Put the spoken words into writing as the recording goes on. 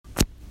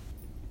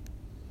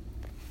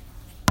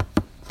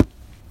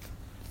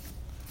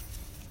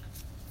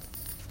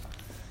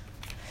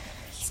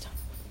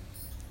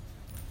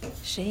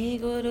श्री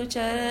गुरु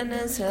चरण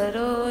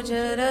सरोज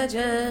रज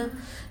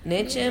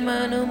निच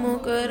मनु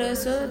मुकुर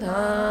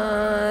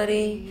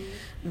सुधारी।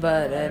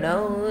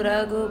 बरनौ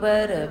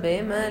रघुबर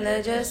बिमल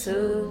जसु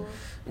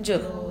जो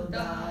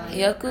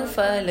यकु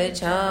फल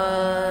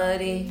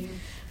चारि।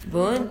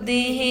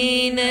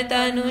 बुद्धिहीन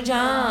तनु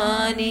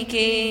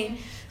जानिके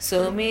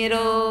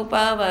सुमिरो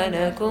पवन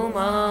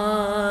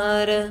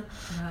कुमार।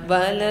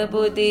 बल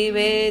बुद्धि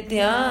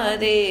विद्या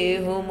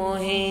देहु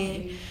मोहे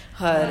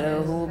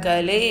हरहु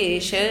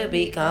कलेश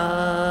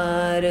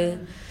विकार।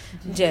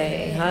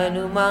 जय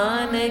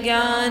हनुमान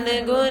ज्ञान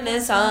गुण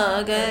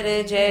सागर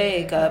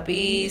जय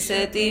कपीस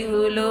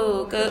तिहु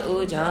लोक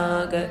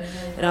उजागर।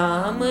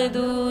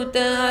 रामदूत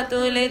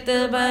अतुलित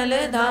बल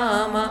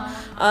धामा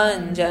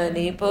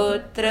अंजनी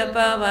पुत्र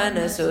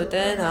पवन सुत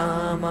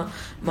नामा।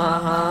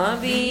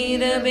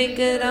 महावीर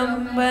विक्रम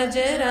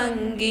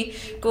बजरंगी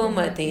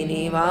कुमति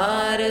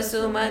निवार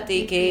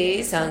सुमति के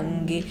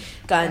संगी।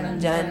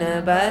 कंचन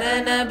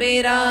बरन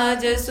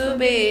बिराज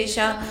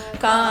सुबेशा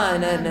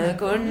कानन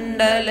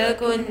कुंडल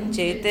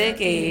कुंचित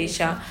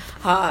केशा।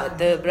 हाथ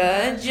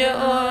ब्रज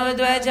और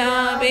ध्वजा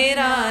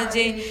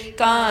बिराजे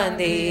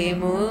कांधे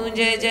मूंज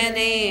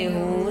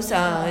जनेऊ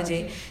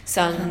साजे।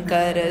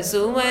 शंकर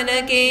सुवन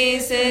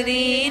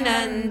केसरी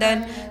नंदन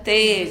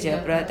तेज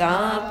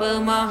प्रताप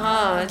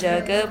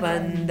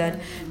महाजगवंदन।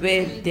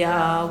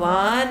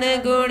 विद्यावान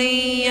गुणी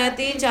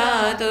अति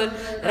चातुर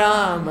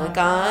राम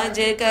काज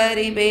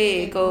करिबे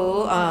को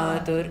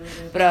आतुर।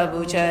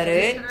 प्रभु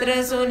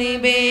चरित्र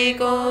सुनिबे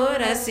को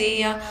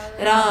रसिया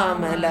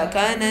राम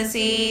लखन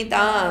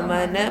सीता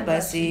मन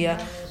बसिया।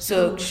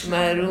 सूक्ष्म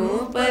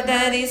रूप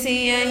धरि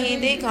सियहि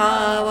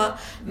दिखावा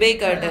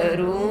विकट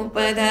रूप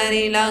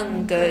धरि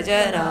लंक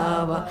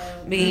जरावा।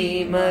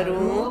 भीम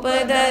रूप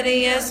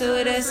धरि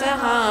असुर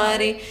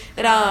सहारे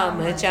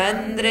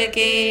रामचंद्र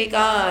के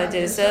काज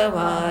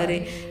सवारे।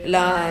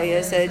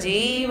 लाय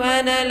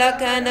सजीवन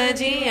लखन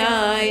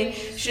जियाए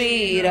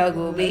श्री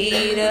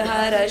रघुबीर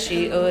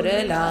हरषि उर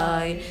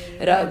लाए।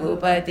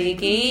 रघुपति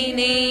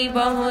कीन्ही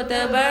बहुत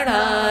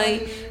बड़ाई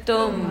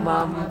तुम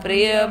मम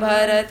प्रिय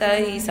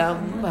भरतहि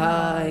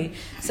संभाई।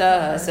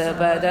 सहस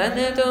बदन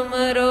तुम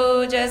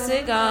रोजस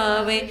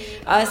गावे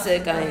अस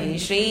कहीं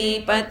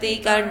श्रीपति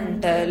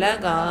कंठ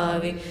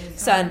लगावे।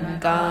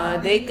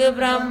 सनकादिक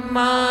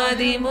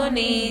ब्रह्मादि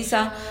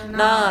मुनीसा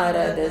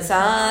नारद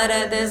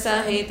सारद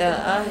सहित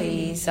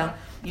अहिसा।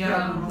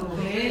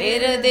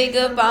 फिर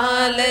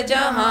दिगपाल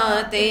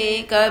जहाते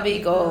कवि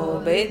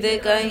कोविद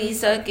कहि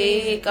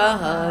सके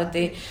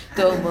कहते।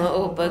 तुम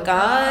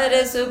उपकार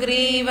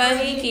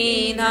सुग्रीवहि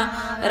कीन्हा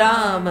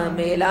राम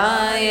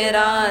मिलाय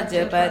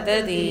राजपद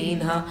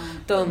दीन्हा।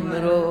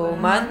 तुमरो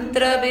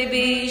मंत्र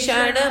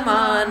विभीषण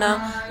माना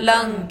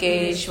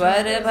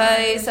लंकेश्वर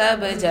भय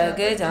सब जग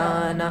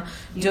जाना।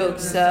 जुग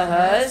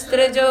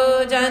सहस्त्र जो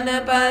जन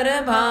पर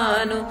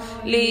भानु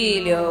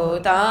लील्यो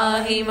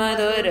ताहि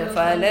मधुर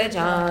फल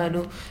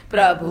जानु।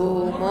 प्रभु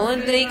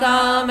मुद्रिका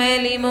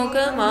मैली मुख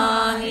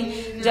माहि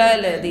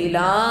जल्दी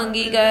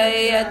लांगी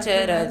गए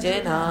अचरज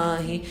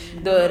नाही।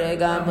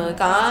 दुर्गम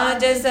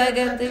काज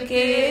सगत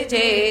के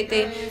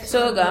जेते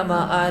सुगम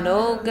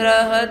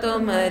अनुग्रह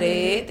तुमरे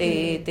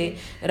तेते।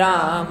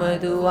 राम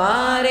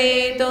दुआरे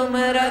तुम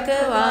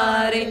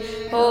रखवारे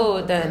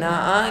होत न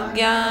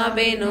आज्ञा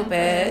बिनु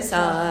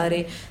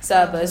पैसारे।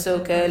 सब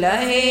सुख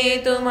लहे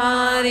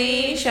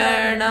तुम्हारी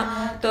शरणा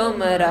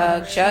तुम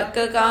रक्षक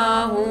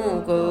काहू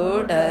को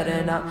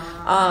डरना।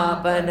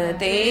 आपन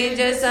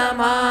तेज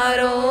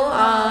समारो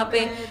आपे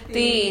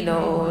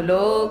तीनों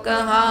लोक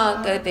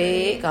हाकते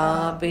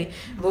कापे।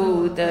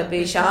 भूत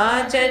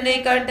पिशाच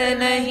निकट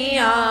नहीं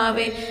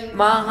आवे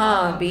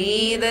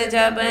महावीर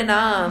जब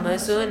नाम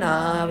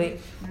सुनावे।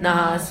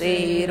 नासे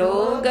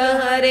रोग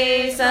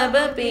हरे सब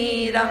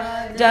पीरा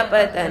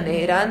जपत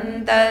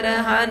निरंतर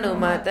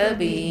हनुमत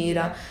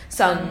बीरा।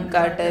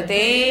 संकट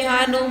ते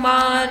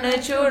हनुमान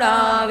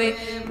छुड़ावे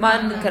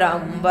मन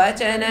क्रम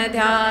वचन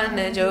ध्यान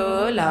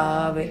जो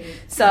लावे।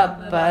 सब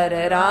पर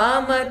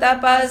राम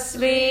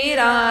तपस्वी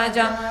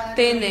राजा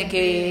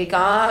तिनके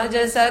काज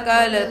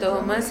सकल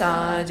तुम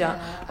साजा।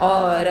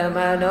 और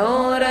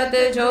मनोरथ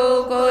जो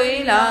कोई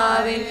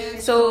लावे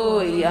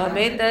सोई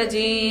अमित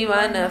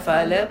जीवन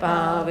फल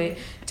पावे।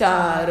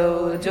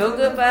 चारों जुग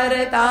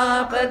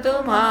परताप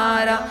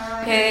तुम्हारा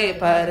है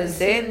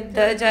प्रसिद्ध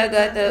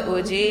जगत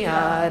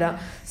उजियारा।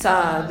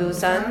 साधु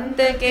संत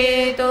के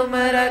तुम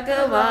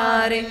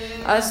रखवारे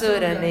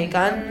असुर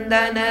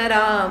निकंदन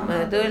राम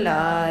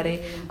दुलारे।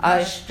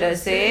 अष्ट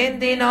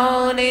सिद्धि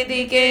नौ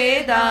निधि के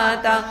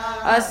दाता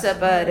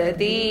असबर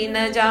दीन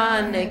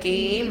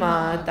जानकी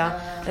माता।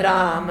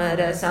 राम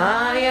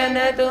रसायन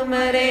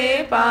तुमरे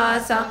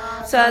पासा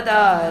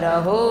सदा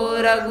रहो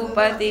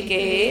रघुपति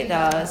के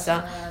दासा।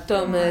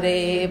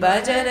 तुमरे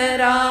भजन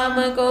राम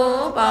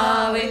को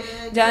पावे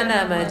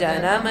जन्म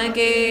जन्म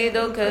के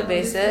दुख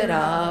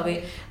बिसरावे।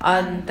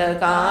 अंत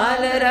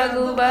काल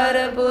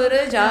रघुबरपुर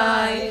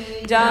जाए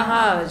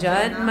जहाँ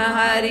जन्म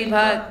हरि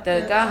भक्त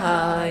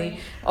कहाय।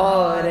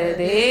 और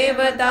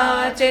देवता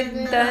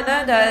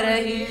चिंतन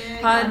धरहि,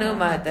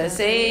 हनुमत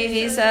से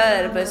ही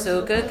सर्व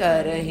सुख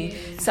करहि।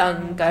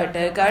 संकट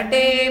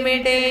कटे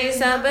मिटे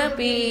सब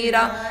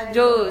पीरा,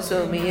 जो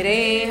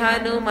सुमिरे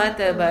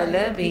हनुमत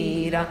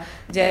बलबीरा।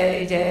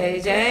 जय जय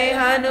जय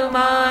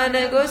हनुमान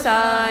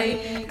गोसाई,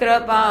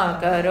 कृपा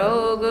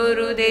करो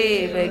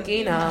गुरुदेव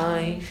की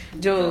नाई।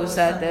 जो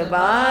सत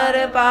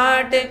बार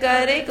पाठ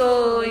करे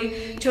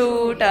कोई,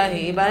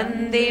 छूटहि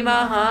बंदी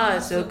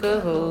महासुख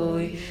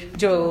होई।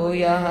 जो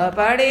यह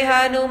पढ़े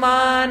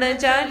हनुमान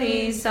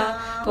चालीसा,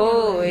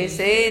 होए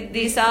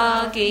सिद्धि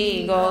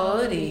साकी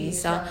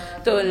गौरीसा।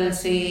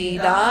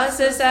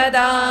 तुलसीदास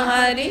सदा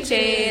हरि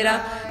चेरा,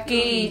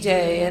 की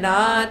जय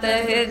नाथ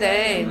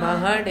हृदय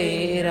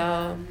महडेरा।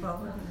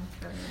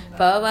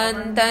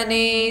 पवन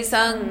तने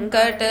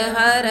संकट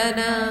हरन,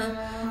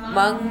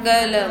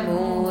 मंगल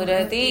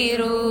मूर्ति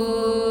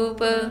रूप।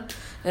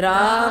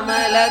 राम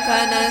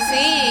लखन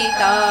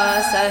सीता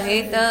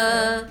सहित,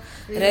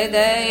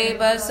 हृदय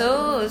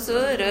बसो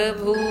सुर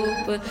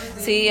भूप।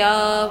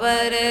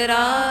 सियावर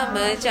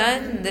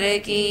रामचंद्र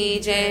की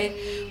जय,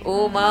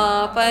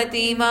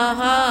 उमापति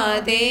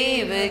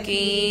महादेव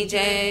की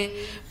जय।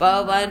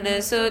 पवन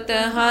सुत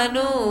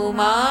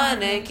हनुमान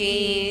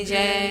की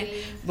जय,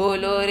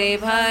 बोलो रे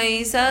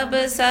भाई सब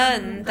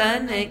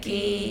संतन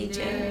की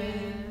जय।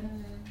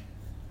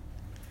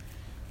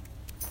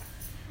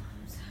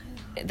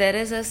 There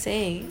is a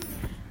saying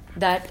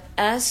that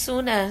as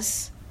soon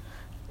as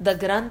the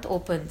Granth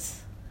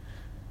opens,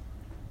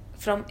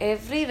 from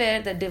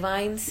everywhere the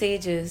divine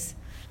sages,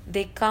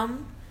 they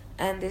come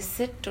and they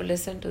sit to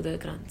listen to the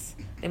Granths.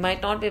 They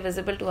might not be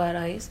visible to our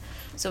eyes.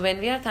 So when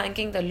we are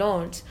thanking the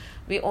Lords,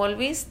 we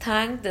always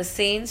thank the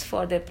saints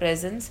for their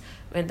presence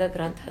when the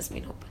Granth has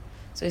been opened.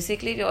 So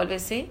basically we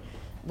always say,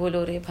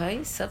 Bolo re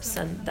bhai sab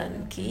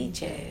santan ki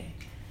jai.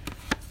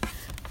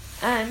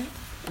 And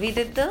we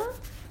did the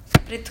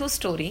Prithu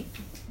story.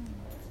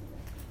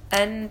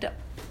 And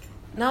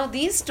now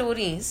these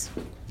stories,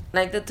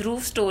 like the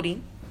Dhruv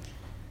story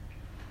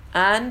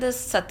and the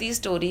Sati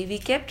story, we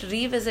kept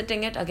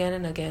revisiting it again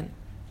and again.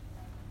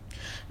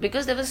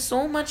 Because there was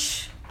so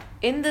much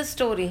in the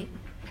story,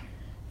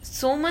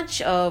 so much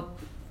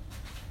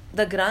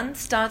the Granth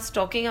starts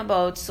talking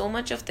about so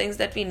much of things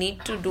that we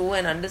need to do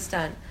and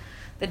understand,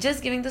 that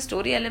just giving the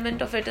story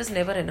element of it is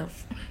never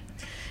enough.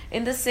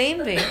 In the same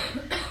way,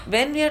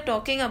 when we are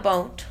talking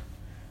about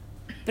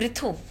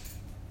Prithu,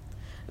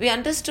 we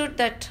understood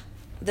that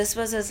this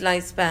was his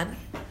lifespan.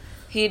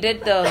 He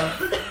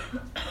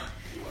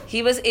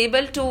was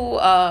able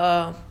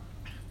to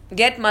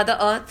get Mother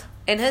Earth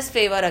in his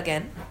favor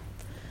again.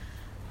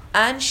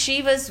 And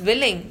she was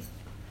willing,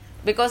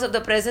 because of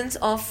the presence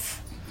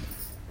of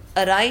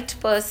a right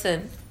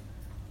person,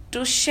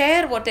 to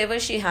share whatever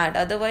she had.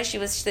 Otherwise, she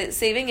was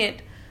saving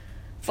it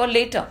for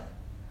later,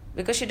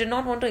 because she did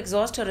not want to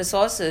exhaust her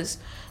resources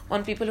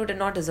on people who did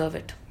not deserve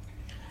it.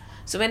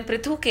 So when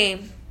Prithu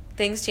came,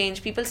 things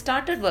changed. People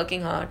started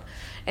working hard.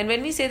 And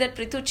when we say that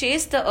Prithu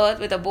chased the earth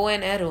with a bow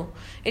and arrow,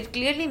 it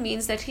clearly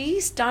means that he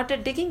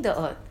started digging the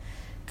earth.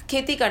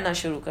 Kheti karna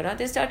shuru kara.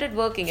 They started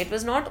working. It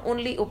was not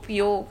only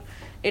upyog,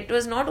 it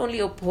was not only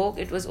upbhog,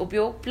 it was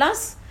upyog.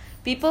 Plus,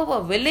 people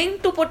were willing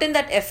to put in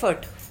that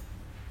effort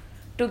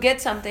to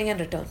get something in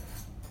return.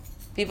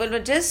 People were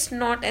just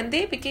not, and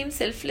they became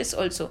selfless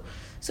also.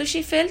 So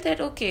she felt that,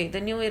 okay,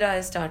 the new era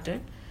has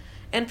started.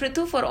 And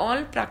Prithu, for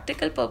all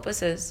practical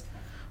purposes,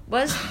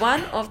 was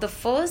one of the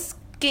first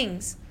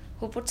kings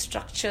who put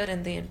structure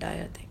in the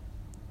entire thing.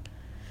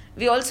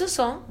 We also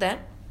saw that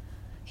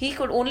he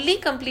could only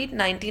complete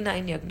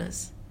 99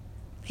 yagnas.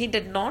 He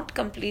did not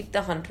complete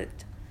the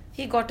 100th.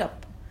 He got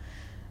up.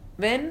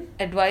 When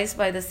advised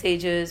by the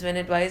sages, when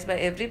advised by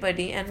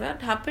everybody, and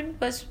what happened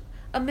was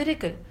a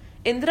miracle.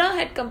 Indra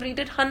had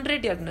completed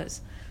 100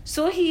 yagnas.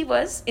 So he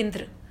was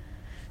Indra.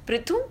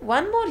 Prithu,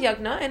 one more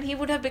yagna and he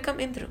would have become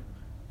Indra.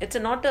 It's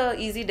not an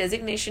easy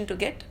designation to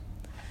get.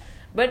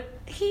 But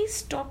he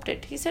stopped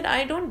it. He said,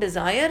 I don't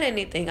desire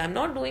anything. I'm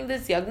not doing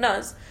these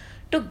yagnas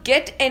to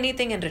get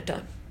anything in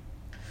return.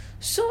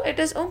 So it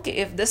is okay.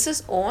 If this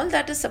is all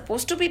that is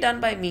supposed to be done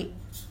by me,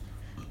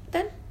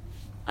 then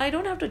I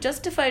don't have to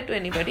justify it to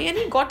anybody. And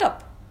he got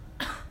up.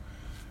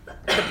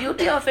 The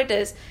beauty of it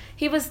is,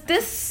 he was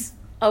this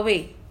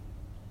away.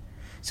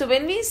 So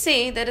when we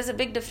say there is a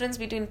big difference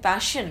between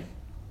passion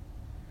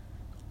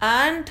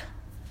and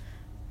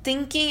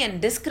thinking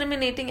and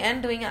discriminating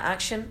and doing an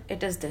action,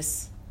 it is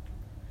this.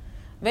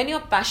 When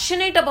you're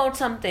passionate about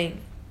something,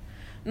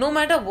 no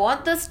matter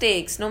what the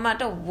stakes, no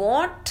matter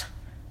what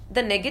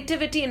the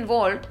negativity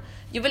involved,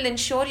 you will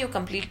ensure you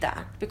complete the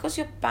act. Because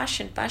your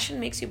passion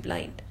makes you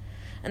blind.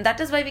 And that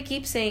is why we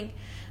keep saying,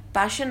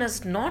 passion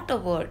is not a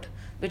word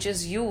which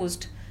is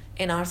used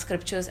in our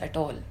scriptures at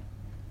all.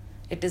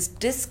 It is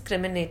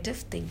discriminative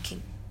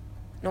thinking.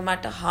 No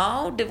matter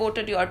how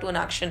devoted you are to an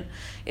action,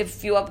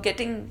 if you are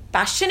getting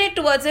passionate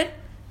towards it,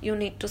 you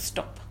need to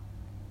stop.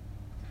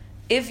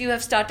 If you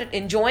have started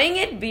enjoying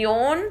it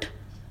beyond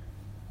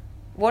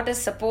what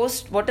is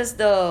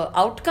the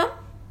outcome,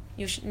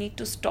 you need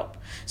to stop.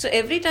 So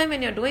every time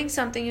when you're doing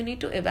something, you need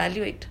to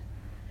evaluate.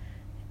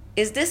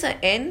 Is this an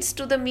ends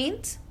to the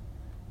means,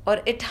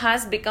 or it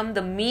has become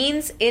the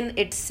means in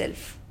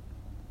itself?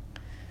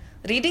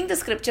 Reading the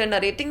scripture,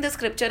 narrating the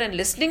scripture, and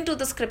listening to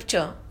the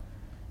scripture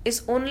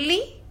is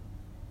only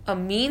a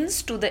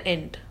means to the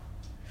end.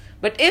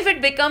 But if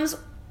it becomes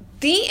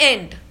the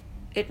end,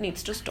 it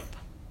needs to stop.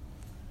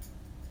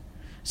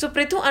 So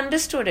Prithu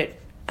understood it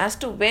as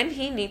to when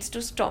he needs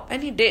to stop,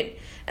 and he did.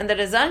 And the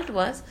result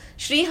was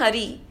Sri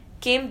Hari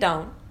came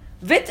down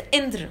with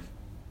Indra.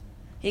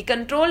 He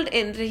controlled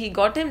Indra, he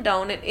got him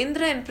down, and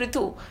Indra and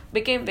Prithu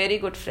became very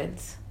good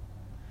friends.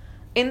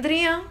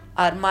 Indriya,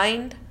 our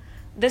mind,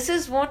 this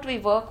is what we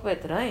work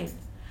with, right?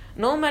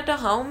 No matter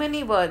how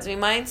many words, we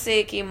might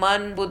say ki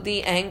man,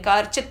 buddhi,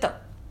 ahankar, chitta.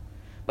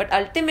 But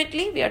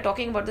ultimately, we are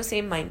talking about the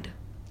same mind.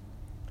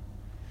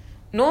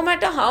 No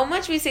matter how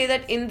much we say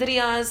that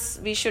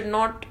indriyas, we should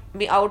not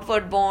be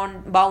outward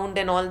bound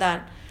and all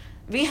that,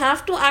 we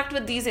have to act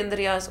with these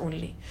indriyas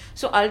only.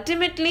 So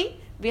ultimately,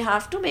 we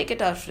have to make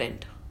it our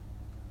friend.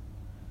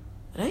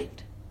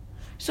 Right?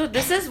 So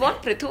this is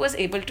what Prithu was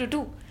able to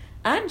do.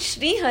 And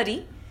Sri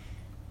Hari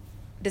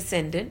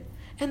descended.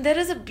 And there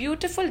is a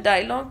beautiful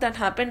dialogue that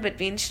happened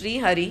between Sri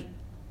Hari,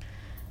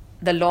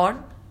 the Lord,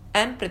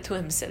 and Prithu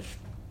himself.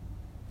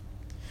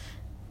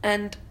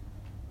 And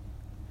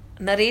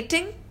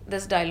narrating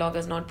this dialogue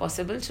is not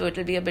possible, so it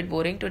will be a bit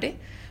boring today.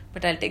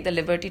 But I'll take the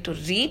liberty to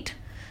read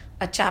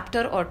a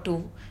chapter or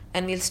two,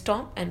 and we'll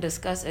stop and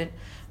discuss it.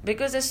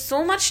 Because there's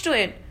so much to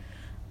it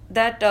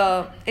that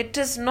it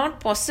is not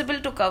possible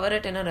to cover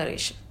it in a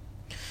narration.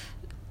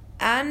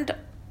 And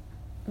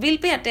we'll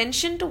pay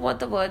attention to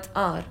what the words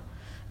are.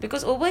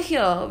 Because over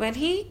here, when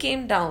he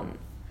came down,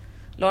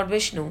 Lord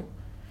Vishnu,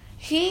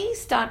 he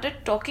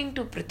started talking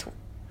to Prithu.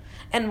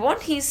 And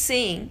what he's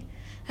saying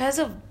has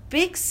a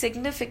big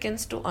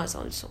significance to us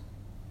also.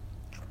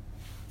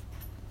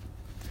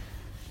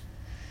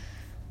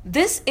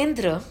 This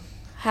Indra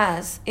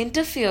has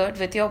interfered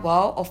with your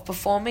vow of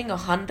performing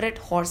 100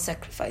 horse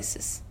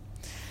sacrifices.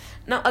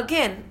 Now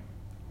again,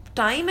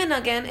 time and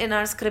again in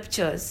our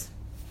scriptures,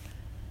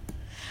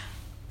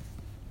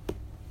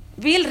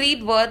 we'll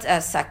read words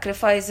as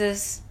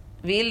sacrifices,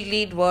 we'll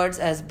read words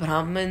as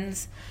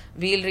Brahmins,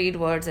 we'll read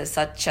words as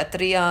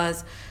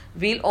Kshatriyas.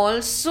 We'll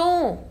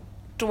also,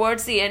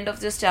 towards the end of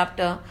this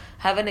chapter,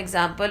 have an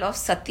example of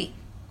Sati,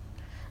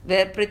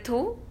 where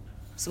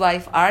Prithu's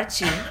wife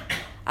Archie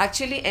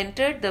actually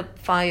entered the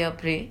fire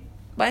prey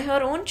by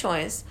her own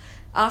choice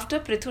after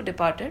Prithu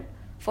departed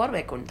for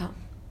Vaikuntha.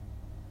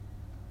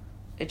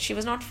 She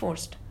was not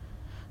forced.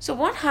 So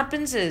what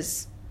happens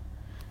is,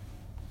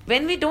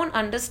 when we don't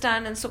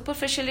understand and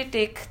superficially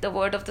take the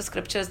word of the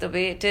scriptures the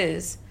way it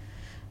is,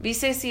 we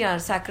say, see, our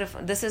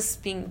sacrifice,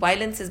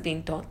 violence is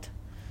being taught,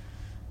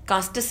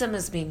 casteism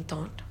is being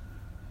taught,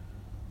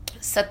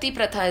 Sati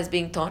Pratha is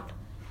being taught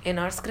in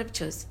our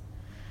scriptures.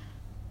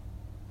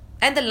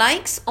 And the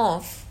likes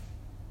of,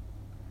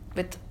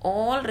 with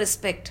all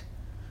respect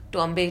to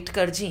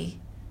Ambedkar ji,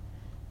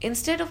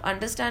 instead of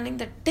understanding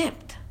the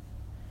depth,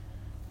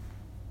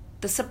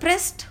 the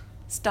suppressed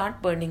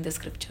start burning the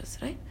scriptures,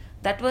 right?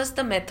 That was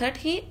the method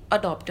he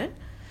adopted.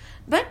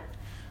 But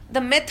the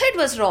method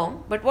was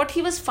wrong, but what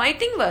he was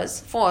fighting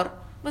was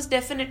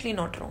definitely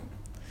not wrong.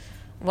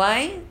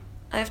 Why?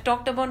 I have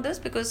talked about this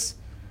because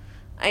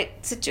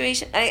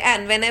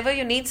and whenever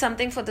you need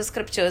something for the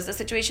scriptures, the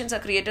situations are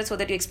created so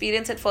that you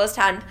experience it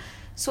firsthand,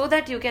 so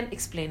that you can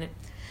explain it.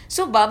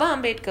 So Baba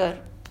Ambedkar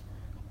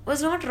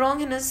was not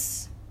wrong in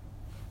his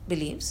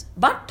beliefs,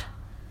 but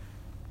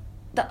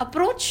the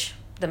approach,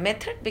 the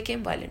method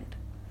became violent.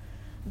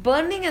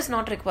 Burning is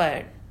not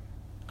required.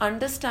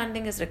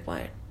 Understanding is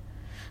required.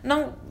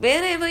 Now,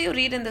 wherever you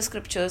read in the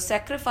scriptures,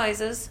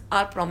 sacrifices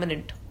are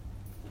prominent.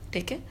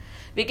 Okay?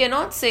 We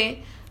cannot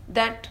say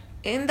that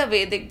in the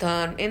Vedic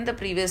Dharma, in the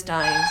previous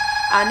times,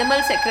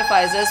 animal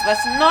sacrifices was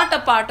not a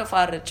part of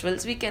our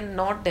rituals. We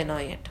cannot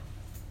deny it.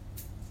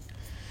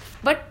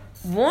 But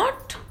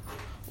what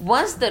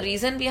was the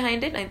reason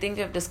behind it? I think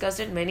we have discussed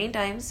it many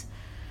times.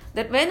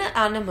 That when an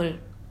animal,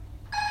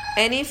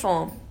 any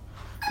form,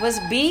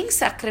 was being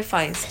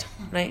sacrificed,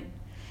 right?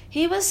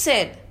 He was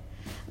said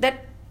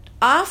that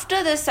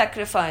after the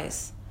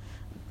sacrifice,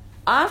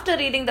 after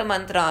reading the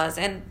mantras,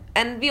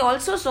 and we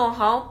also saw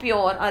how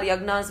pure our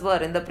yagnas were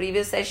in the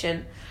previous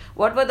session.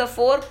 What were the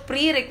 4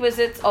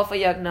 prerequisites of a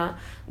yagna?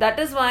 That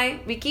is why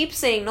we keep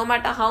saying no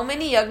matter how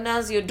many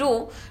yagnas you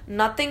do,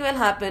 nothing will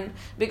happen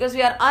because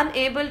we are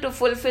unable to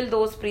fulfill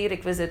those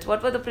prerequisites.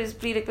 What were the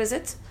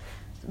prerequisites?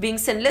 Being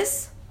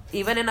sinless,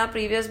 even in our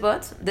previous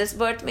births. This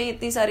birth mein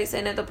itni sari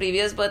sin hai, to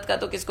previous birth ka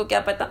to kisko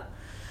kya pata?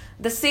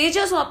 The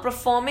sages who are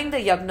performing the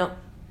yagna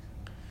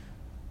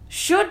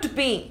should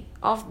be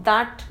of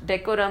that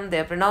decorum,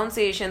 their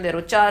pronunciation, their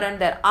ucharan,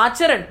 their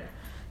acharan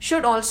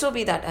should also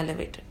be that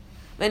elevated.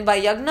 When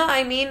by yagna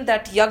I mean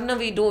that yagna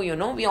we do,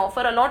 we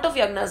offer a lot of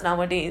yagnas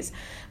nowadays,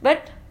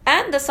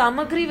 and the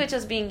samagri which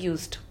is being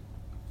used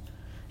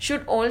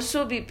should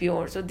also be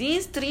pure. So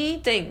these 3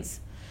 things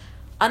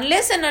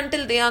Unless and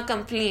until they are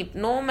complete,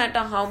 no matter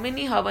how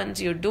many havans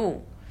you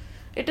do,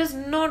 it is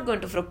not going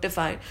to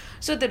fructify.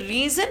 So the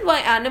reason why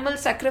animal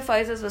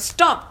sacrifices were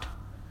stopped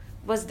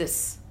was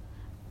this.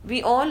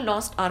 We all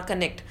lost our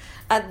connect.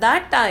 At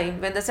that time,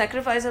 when the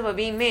sacrifices were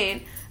being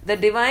made, the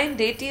divine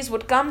deities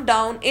would come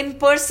down in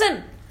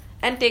person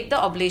and take the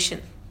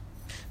oblation.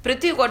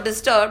 Prithvi got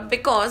disturbed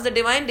because the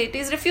divine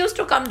deities refused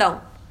to come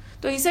down.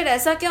 So he said,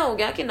 ऐसा क्या हो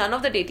गया कि none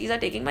of the deities are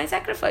taking my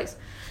sacrifice?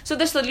 So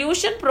the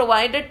solution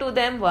provided to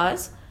them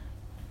was,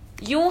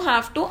 you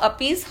have to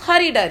appease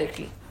Hari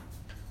directly.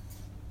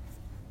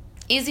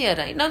 Easier,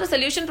 right? Now the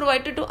solution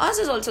provided to us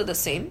is also the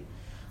same.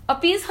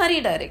 Appease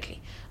Hari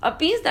directly.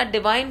 Appease that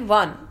divine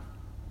one.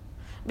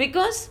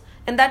 Because,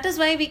 and that is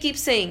why we keep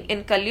saying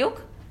in Kalyug,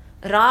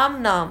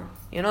 Ram Naam,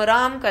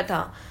 Ram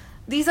Katha.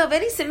 These are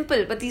very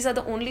simple, but these are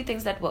the only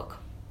things that work.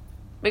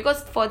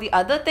 Because for the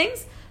other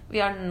things, we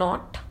are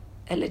not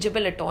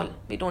eligible at all.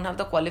 We don't have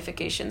the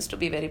qualifications to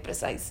be very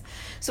precise.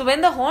 So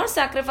when the horse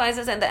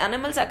sacrifices and the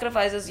animal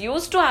sacrifices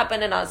used to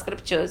happen in our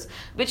scriptures,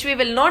 which we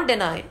will not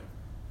deny,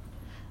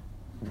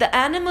 the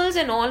animals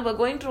and all were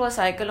going through a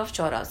cycle of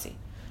chaurasi.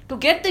 To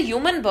get the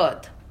human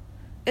birth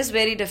is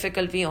very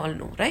difficult, we all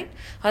know, right?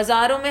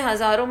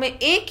 हजारों में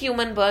एक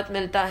human birth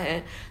मिलता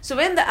है. So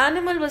when the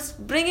animal was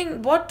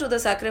bringing what to the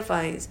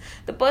sacrifice,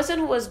 the person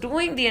who was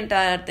doing the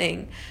entire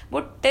thing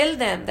would tell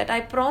them that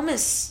I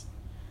promise,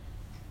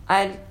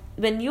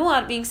 when you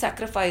are being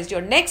sacrificed,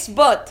 your next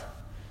birth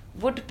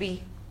would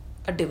be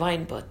a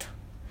divine birth.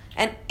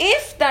 And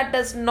if that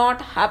does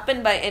not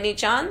happen by any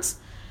chance,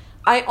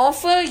 I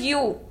offer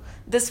you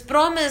this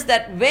promise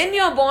that when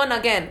you are born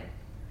again,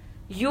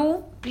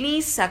 you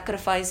please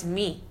sacrifice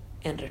me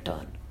in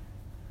return.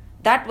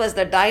 That was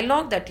the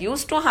dialogue that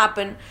used to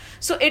happen.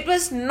 So it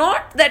was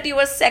not that you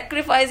were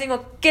sacrificing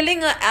or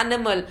killing an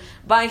animal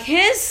by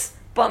his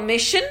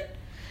permission.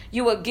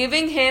 You were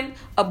giving him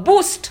a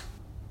boost.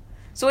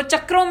 So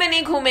chakron mein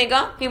nahi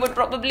ghumega, he would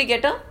probably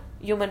get a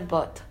human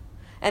birth.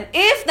 And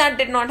if that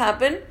did not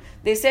happen,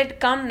 they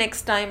said, come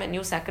next time and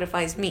you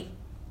sacrifice me.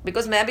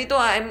 Because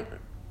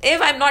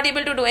if I'm not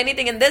able to do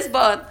anything in this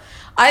birth,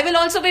 I will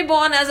also be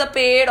born as a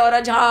ped or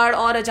a jhad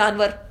or a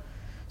janwar.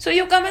 So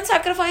you come and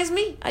sacrifice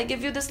me. I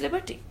give you this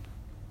liberty.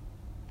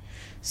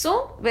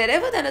 So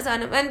wherever there is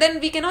animal, and then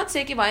we cannot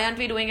say, why aren't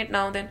we doing it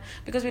now then?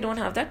 Because we don't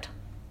have that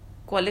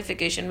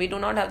qualification. We do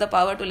not have the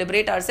power to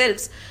liberate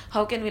ourselves.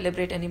 How can we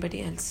liberate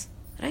anybody else?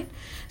 Right?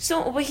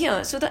 So over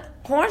here, so the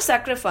horse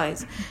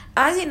sacrifice,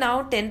 as he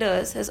now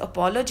tenders his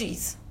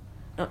apologies.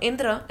 Now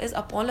Indra is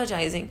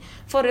apologizing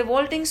for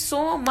revolting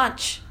so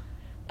much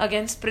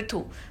against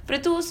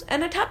Prithu's,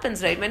 and it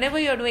happens, right? Whenever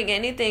you're doing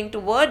anything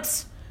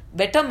towards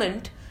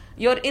betterment,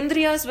 your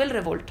Indriyas will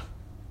revolt.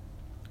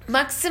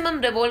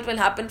 Maximum revolt will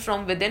happen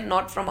from within,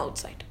 not from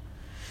outside.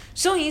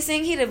 So he's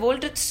saying he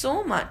revolted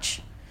so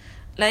much.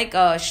 Like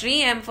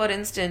Sri M, for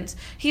instance,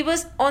 he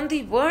was on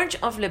the verge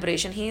of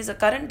liberation. He is a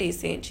current day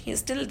sage. He is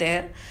still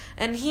there.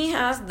 And he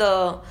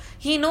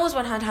knows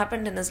what had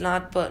happened in his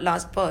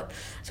last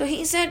birth. So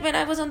he said, when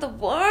I was on the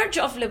verge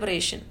of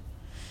liberation,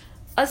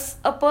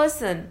 a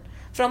person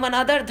from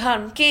another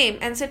dharma came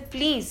and said,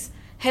 please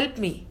help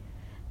me.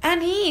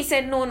 And he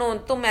said, no,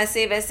 tum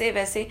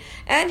aise.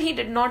 And he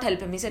did not help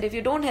him. He said, if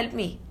you don't help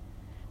me,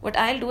 what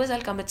I'll do is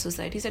I'll commit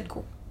suicide. He said,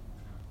 go.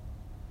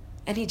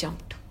 And he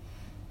jumped.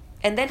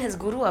 And then his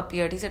guru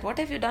appeared. He said, what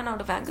have you done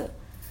out of anger?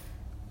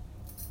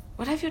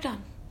 What have you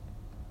done?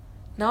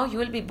 Now you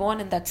will be born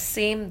in that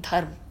same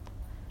dharma.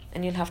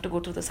 And you'll have to go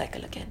through the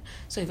cycle again.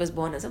 So he was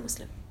born as a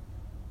Muslim.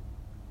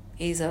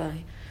 He is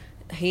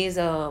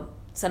a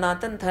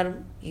Sanatan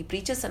Dharma, he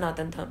preaches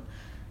Sanatan Dharma,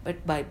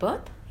 but by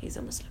birth, he is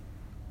a Muslim.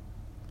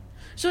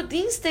 So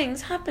these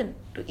things happen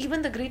to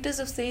even the greatest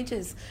of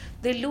sages.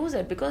 They lose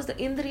it because the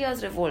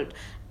Indriyas revolt.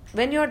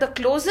 When you're the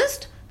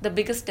closest, the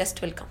biggest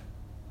test will come.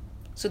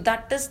 So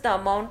that is the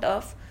amount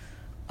of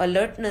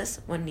alertness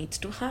one needs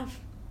to have.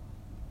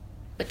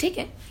 But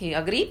okay, he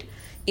agreed.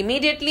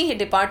 Immediately he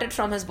departed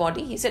from his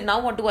body. He said, now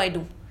what do I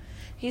do?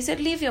 He said,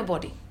 leave your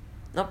body.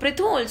 Now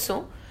Prithu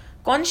also,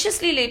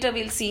 consciously later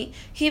we'll see,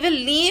 he will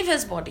leave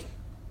his body.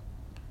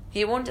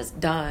 He won't just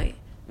die.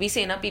 We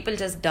say, people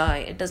just die.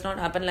 It does not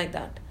happen like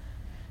that.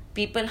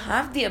 People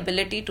have the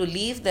ability to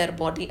leave their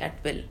body at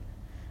will.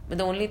 But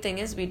the only thing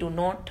is we do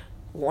not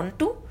want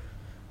to,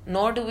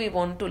 nor do we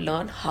want to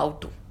learn how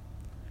to.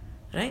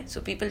 Right?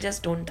 So people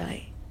just don't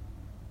die.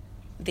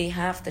 They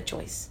have the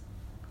choice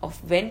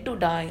of when to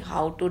die,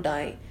 how to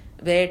die,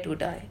 where to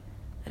die.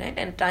 Right?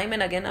 And time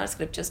and again our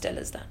scriptures tell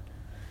us that.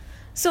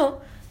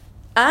 So,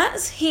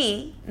 as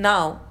he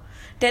now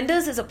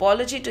tenders his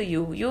apology to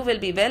you, you will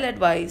be well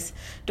advised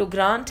to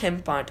grant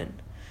him pardon.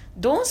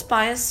 Those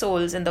pious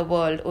souls in the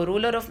world, O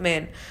ruler of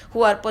men,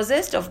 who are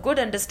possessed of good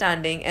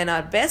understanding and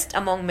are best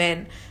among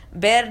men,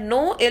 bear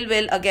no ill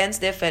will against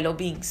their fellow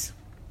beings,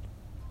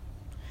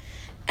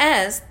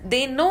 as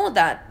they know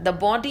that the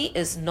body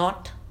is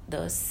not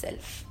the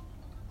self.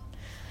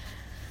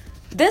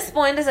 This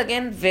point is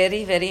again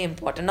very, very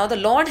important. Now the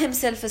Lord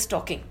himself is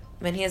talking.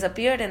 When he has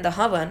appeared in the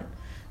Havan,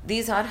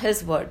 these are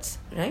his words,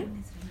 right?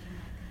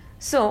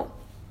 So,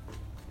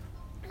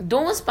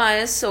 those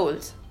pious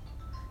souls,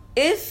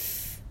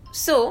 if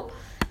so,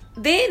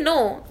 they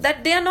know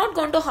that they are not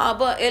going to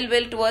harbor ill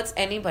will towards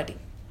anybody.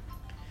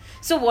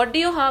 So, what do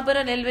you harbor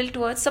an ill will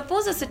towards?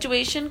 Suppose a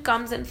situation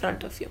comes in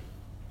front of you,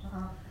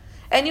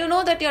 and you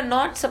know that you are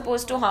not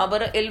supposed to harbor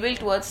an ill will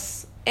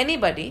towards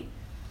anybody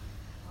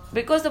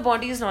because the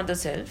body is not the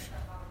self.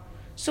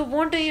 So,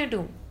 what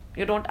do?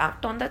 You don't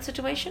act on that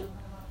situation.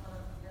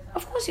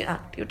 Of course, you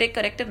act. You take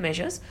corrective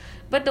measures.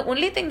 But the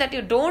only thing that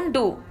you don't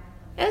do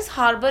is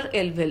harbor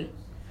ill will.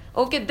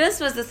 Okay, this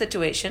was the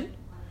situation.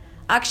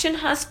 Action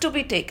has to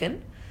be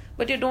taken,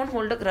 but you don't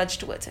hold a grudge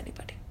towards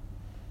anybody.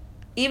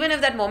 Even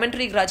if that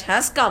momentary grudge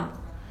has come,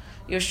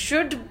 you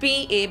should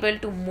be able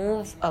to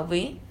move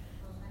away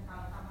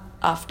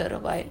after a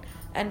while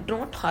and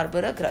don't harbor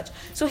a grudge.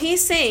 So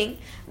he's saying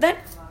that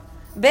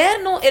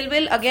bear no ill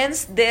will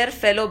against their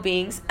fellow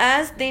beings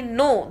as they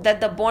know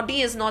that the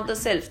body is not the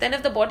self. Then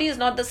if the body is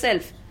not the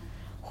self,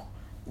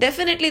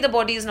 definitely the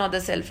body is not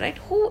the self, right?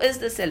 Who is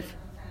the self?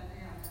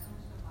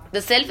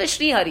 The self is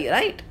Sri Hari,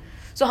 right?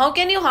 So how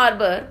can you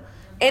harbor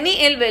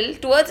any ill will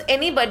towards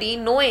anybody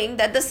knowing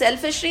that the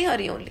self is Sri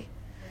Hari only?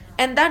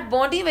 And that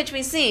body which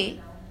we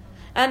see,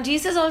 and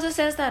Jesus also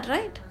says that,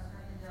 right?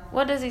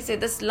 What does he say?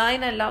 This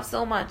line I love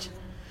so much.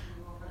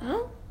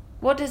 Huh?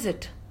 What is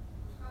it?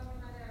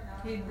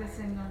 Hate the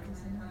sin, not the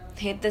sinner.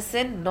 Hate the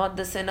sin, not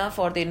the sinner,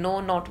 for they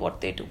know not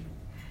what they do.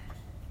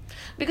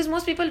 Because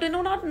most people do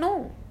not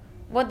know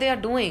what they are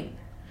doing.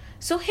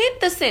 So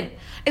hate the sin.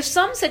 If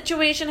some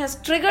situation has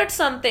triggered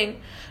something,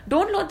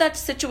 don't let that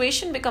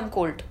situation become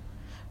cold.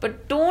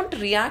 But don't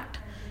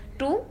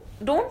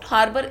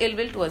harbor ill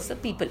will towards the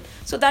people.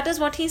 So that is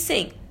what he's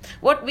saying.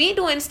 What we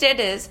do instead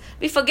is,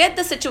 we forget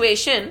the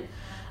situation.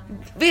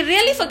 We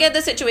really forget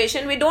the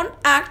situation. We don't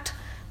act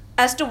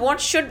as to what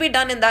should be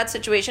done in that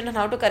situation and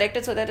how to correct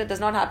it so that it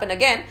does not happen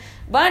again.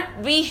 But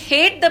we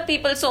hate the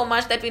people so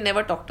much that we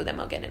never talk to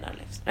them again in our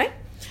lives, right?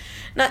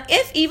 Now,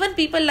 if even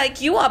people like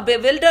you are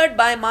bewildered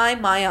by my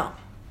Maya,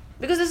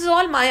 because this is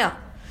all Maya.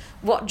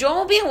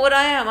 जो भी हो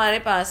रहा है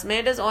हमारे पास में,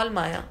 it is all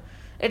Maya.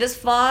 It is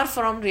far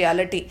from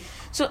reality.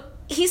 So,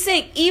 he's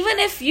saying,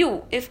 if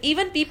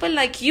even people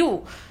like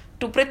you,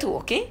 to Prithu,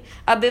 okay,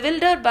 are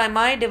bewildered by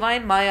my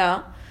divine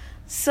Maya,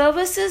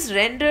 services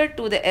rendered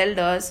to the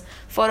elders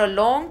for a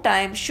long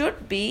time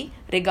should be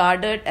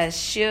regarded as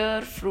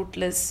sheer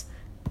fruitless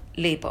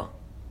labor.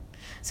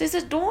 So he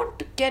says,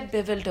 don't get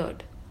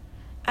bewildered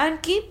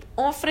and keep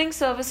offering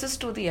services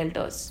to the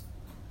elders.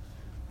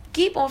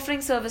 Keep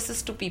offering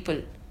services to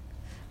people,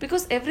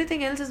 because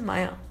everything else is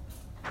Maya,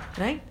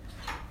 right?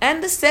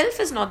 And the self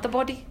is not the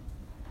body.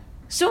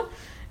 So,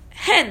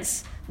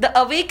 hence, the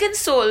awakened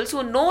souls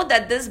who know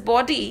this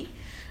body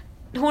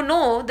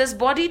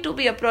to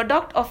be a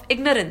product of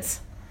ignorance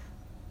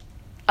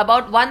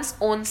about one's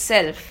own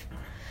self,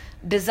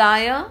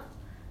 desire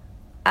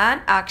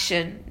and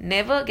action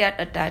never get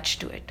attached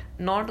to it.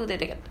 Nor do they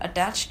get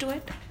attached to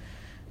it,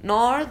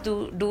 nor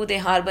do they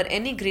harbor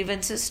any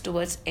grievances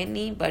towards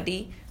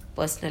anybody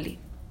personally.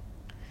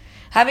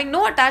 Having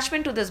no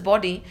attachment to this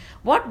body,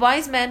 what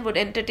wise man would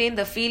entertain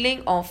the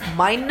feeling of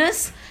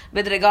mindness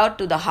with regard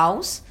to the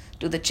house,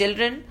 to the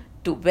children,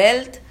 to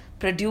wealth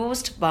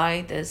produced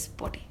by this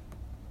body?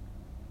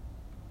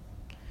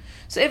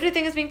 So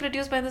everything is being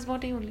produced by this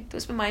body only. तो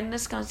इसमें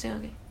mindness कहाँ से आ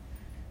गई?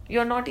 You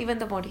are not even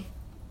the body.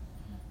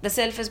 The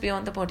self is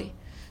beyond the body.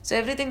 So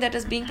everything that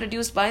is being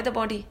produced by the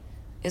body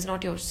is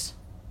not yours.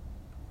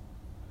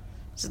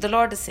 So the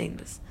Lord is saying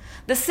this.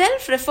 The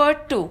self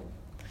referred to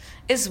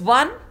is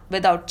one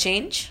without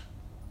change.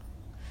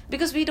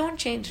 Because we don't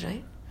change,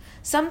 right?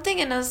 Something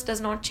in us does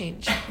not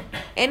change.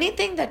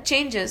 Anything that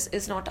changes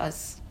is not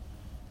us.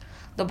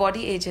 The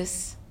body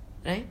ages,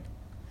 right?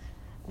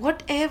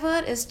 Whatever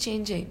is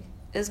changing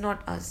is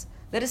not us.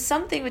 There is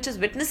something which is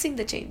witnessing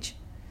the change.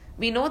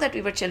 We know that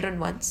we were children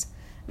once.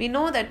 We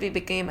know that we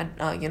became,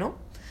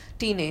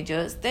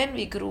 teenagers. Then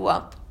we grew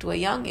up to a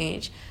young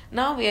age.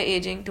 Now we are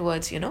aging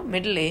towards,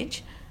 middle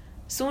age.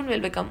 Soon we'll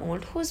become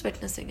old. Who is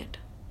witnessing it?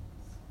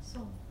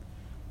 So,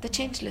 The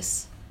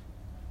changeless.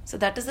 So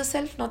that is the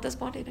self, not this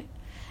body, right?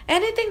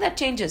 Anything that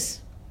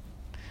changes,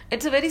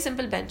 it's a very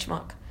simple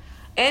benchmark.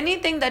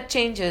 Anything that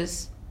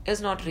changes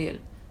is not real.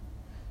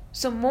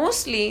 So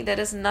mostly there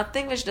is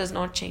nothing which does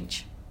not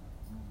change.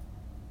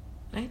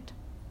 Right?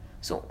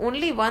 So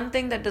only one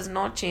thing that does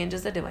not change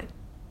is the divine.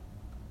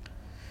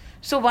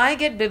 So why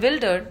get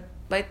bewildered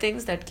by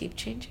things that keep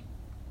changing?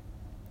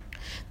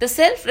 The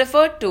self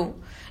referred to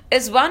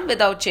is one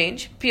without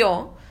change,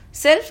 pure,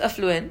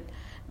 self-affluent,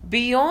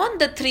 beyond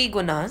the three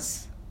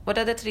gunas. What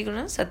are the three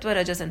gunas? Sattva,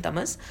 Rajas and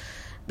Tamas.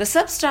 The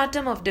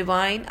substratum of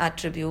divine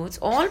attributes,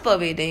 all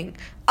pervading,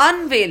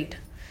 unveiled,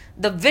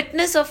 the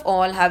witness of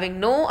all, having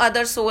no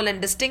other soul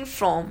and distinct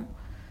from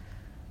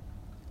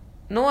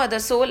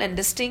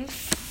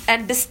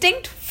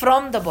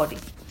the body.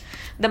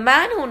 The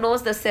man who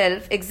knows the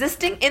self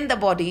existing in the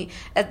body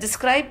as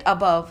described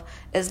above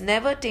is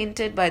never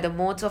tainted by the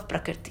modes of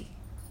Prakriti.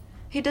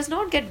 He does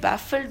not get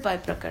baffled by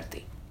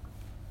Prakriti.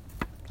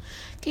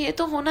 कि ये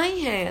तो होना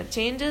ही है,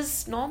 change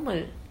is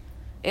normal,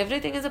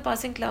 everything is a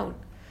passing cloud.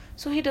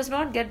 So he does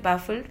not get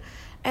baffled.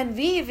 And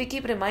if we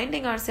keep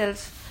reminding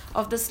ourselves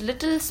of this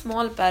little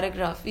small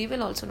paragraph, we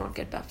will also not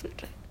get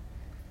baffled, right?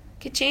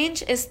 कि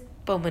change is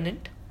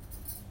permanent,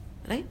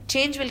 right?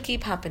 Change will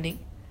keep happening.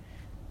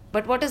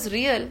 But what is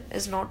real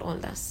is not all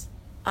this.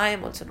 I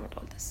am also not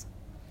all this.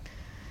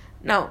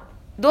 Now,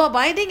 though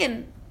abiding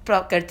in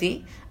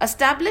Prakriti,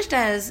 established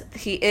as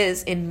he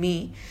is in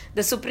me,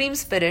 the Supreme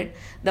Spirit,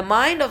 the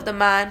mind of the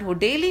man who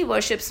daily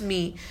worships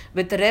me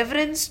with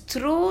reverence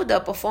through the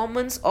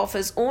performance of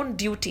his own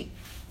duty.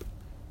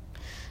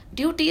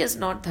 Duty is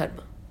not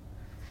dharma.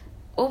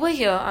 Over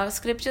here, our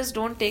scriptures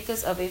don't take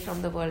us away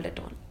from the world at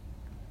all.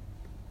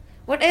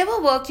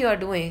 Whatever work you are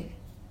doing,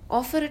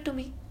 offer it to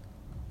me.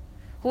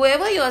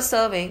 Whoever you are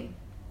serving,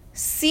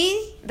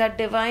 see that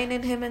divine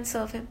in him and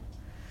serve him.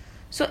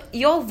 So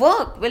your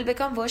work will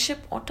become worship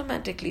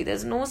automatically.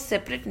 There's no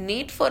separate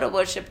need for a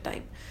worship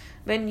time.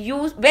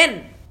 Abhi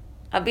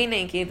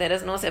nahi ki there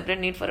is no separate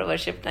need for a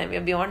worship time. We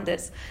are beyond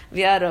this.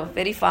 We are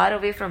very far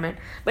away from it.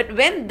 But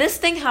when this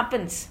thing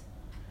happens,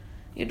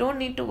 you don't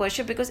need to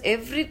worship, because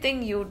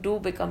everything you do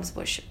becomes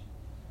worship.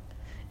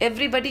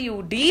 Everybody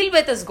you deal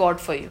with is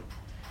God for you.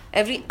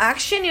 Every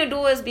action you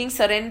do is being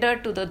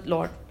surrendered to the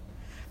Lord.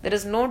 There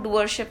is no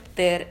doership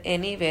there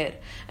anywhere.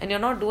 And you're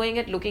not doing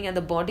it looking at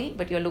the body,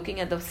 but you're looking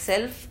at the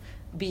self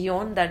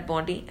beyond that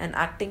body and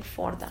acting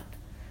for that.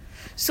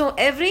 So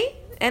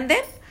and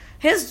then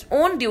his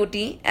own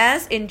duty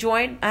as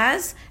enjoined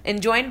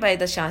by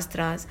the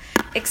Shastras,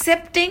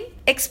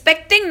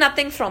 expecting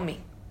nothing from me.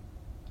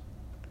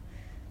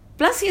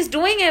 Plus he's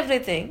doing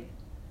everything.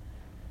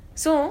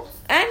 So,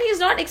 and he's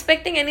not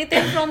expecting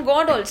anything from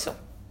God also.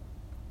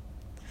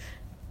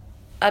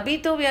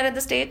 Abhi to we are at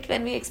the state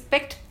when we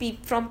expect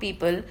from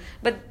people,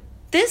 but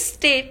this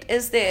state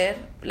is there,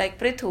 like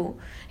Prithu.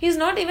 He's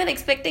not even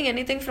expecting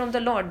anything from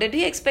the Lord. Did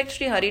he expect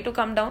Sri Hari to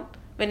come down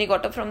when he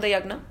got up from the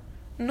yagna?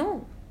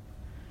 No.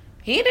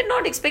 He did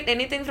not expect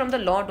anything from the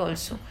Lord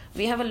also.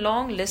 We have a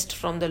long list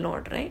from the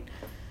Lord, right?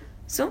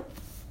 So,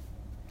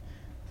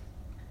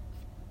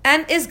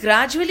 and is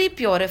gradually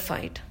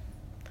purified.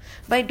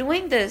 By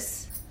doing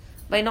this,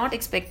 by not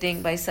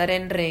expecting, by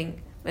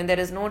surrendering, when there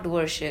is no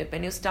doership,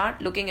 when you start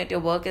looking at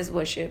your work as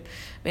worship,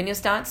 when you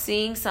start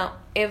seeing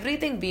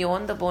everything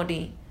beyond the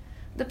body,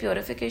 the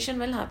purification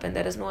will happen.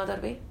 There is no other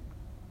way.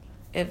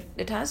 If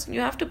it has,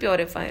 you have to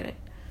purify it.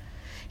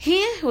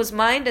 He whose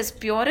mind is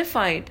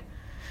purified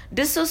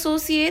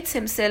disassociates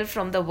himself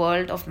from the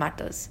world of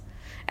matters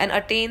and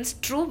attains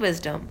true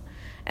wisdom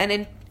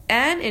and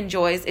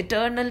enjoys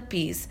eternal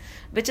peace,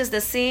 which is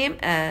the same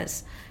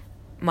as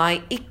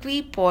my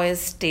equipoised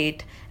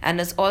state and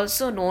is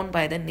also known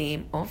by the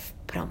name of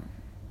Brahm,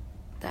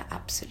 the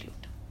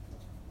Absolute.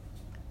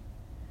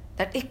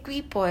 That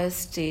equipoised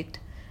state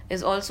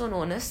is also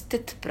known as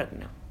Sthit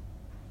Prajna,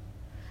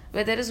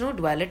 where there is no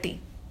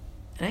duality,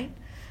 right?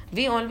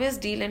 We always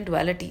deal in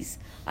dualities.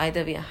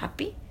 Either we are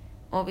happy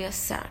or we are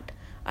sad.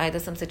 Either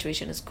some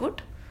situation is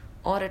good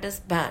or it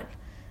is bad.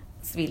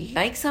 We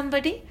like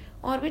somebody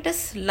or we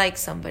dislike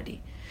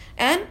somebody.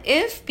 And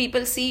if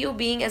people see you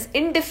being as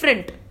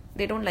indifferent,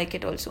 they don't like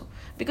it also,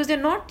 because they're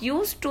not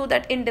used to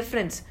that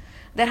indifference.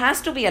 There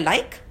has to be a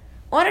like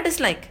or a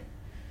dislike.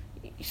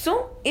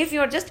 So if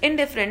you're just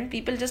indifferent,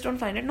 people just don't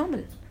find it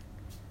normal,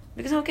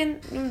 because how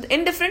can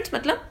indifference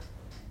matlab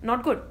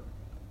not good.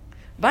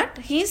 But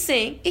he's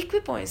saying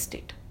equipoised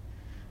state.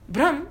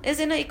 Brahm is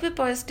in an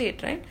equipoised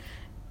state, right?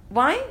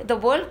 Why? The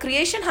world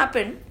creation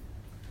happened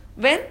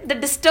when the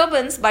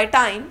disturbance by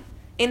time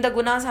in the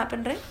gunas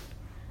happened, right?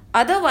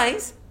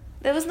 Otherwise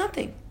there was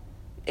nothing.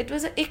 It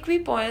was an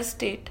equipoised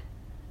state.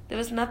 There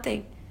was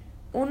nothing.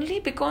 Only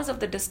because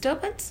of the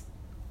disturbance,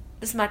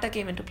 this matter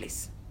came into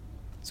place.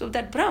 So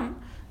that Brahm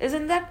is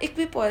in that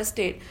equipoised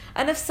state.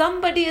 And if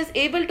somebody is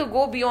able to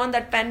go beyond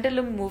that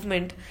pendulum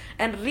movement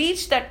and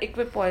reach that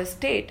equipoised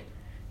state,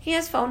 he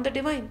has found the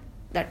divine.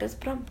 That is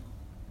Brahm.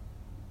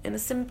 In a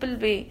simple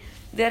way,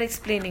 they are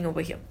explaining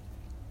over here.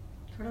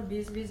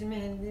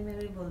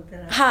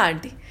 हाँ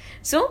aunty.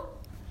 So,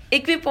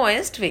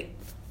 equipoised way.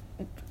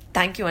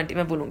 Thank you aunty,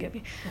 मैं बोलूंगी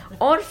अभी.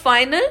 और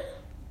final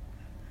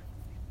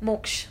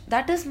मोक्ष,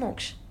 that is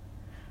मोक्ष.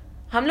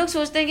 हम लोग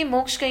सोचते हैं कि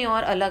मोक्ष कहीं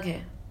और अलग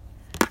है,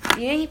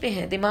 यहीं पे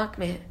है, दिमाग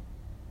में है.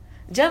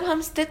 जब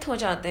हम स्थित हो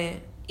जाते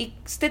हैं,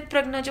 एक स्थित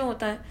प्रज्ञा जो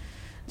होता है,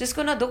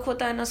 जिसको ना दुख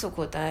होता है ना सुख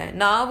होता है,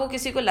 ना वो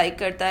किसी को लाइक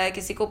करता है,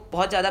 किसी को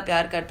बहुत ज्यादा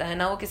प्यार करता है,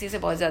 ना वो किसी से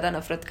बहुत ज्यादा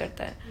नफरत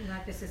करता है,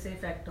 ना किसी से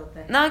इफेक्ट होता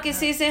है, ना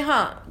किसी से,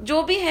 हाँ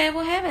जो भी है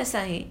वो है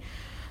वैसा ही.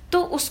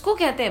 तो उसको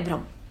कहते हैं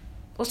ब्रह्म,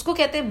 उसको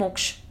कहते हैं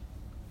मोक्ष.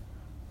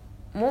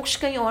 मोक्ष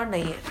कहीं और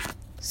नहीं है.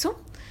 So,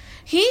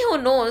 he who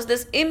knows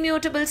this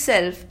immutable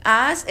self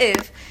as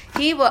if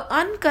he were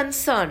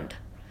unconcerned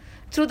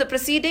through the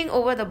proceeding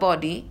over the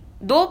body,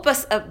 though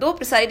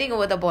presiding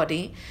over the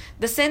body,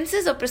 the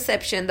senses of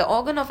perception, the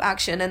organ of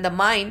action and the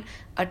mind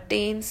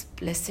attains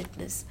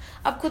blessedness.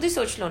 अब खुद ही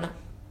सोच लो ना,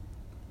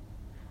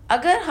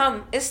 अगर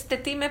हम इस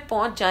स्थिति में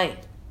पहुंच जाएं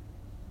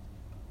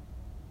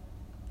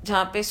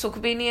जहां पे सुख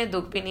भी नहीं है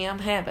दुख भी नहीं है, हम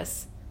हैं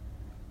बस,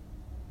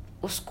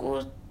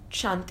 उसको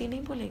शांति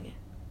नहीं बोलेंगे,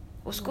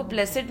 उसको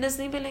ब्लेसेडनेस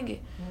नहीं बोलेंगे,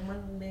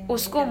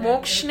 उसको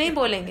मोक्ष नहीं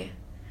बोलेंगे.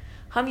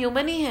 हम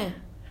ह्यूमन ही हैं,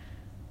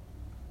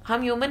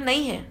 हम ह्यूमन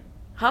नहीं हैं.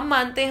 हम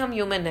मानते हैं हम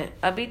ह्यूमन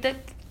हैं. अभी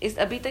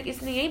तक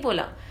इसने यही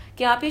बोला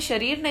कि आप ये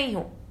शरीर नहीं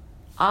हो,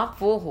 आप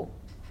वो हो.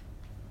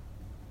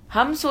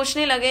 हम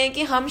सोचने लगे हैं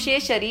कि हम ये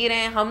शरीर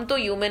हैं, हम तो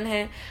ह्यूमन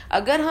हैं.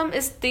 अगर हम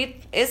इस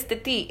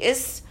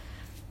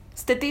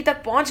स्थिति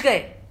तक पहुंच गए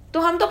तो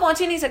हम तो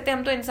पहुंच ही नहीं सकते,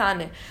 हम तो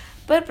इंसान हैं.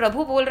 पर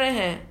प्रभु बोल रहे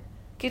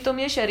हैं कि तुम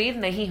ये शरीर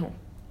नहीं हो,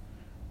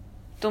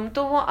 तुम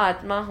तो वो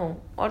आत्मा हो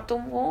और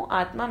तुम वो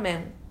आत्मा मैं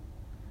हूं.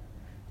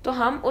 तो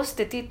हम उस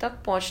स्थिति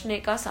तक पहुंचने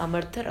का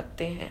सामर्थ्य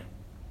रखते हैं.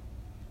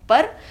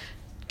 पर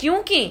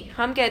क्योंकि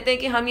हम कहते हैं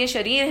कि हम ये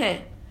शरीर हैं,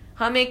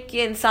 हम एक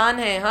ये इंसान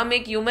हैं, हम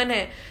एक ह्यूमन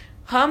हैं,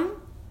 हम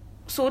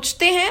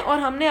सोचते हैं और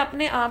हमने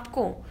अपने आप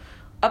को,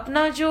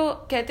 अपना जो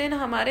कहते हैं ना,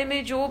 हमारे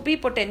में जो भी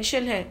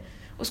पोटेंशियल है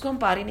उसको हम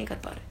पार ही नहीं कर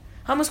पा रहे,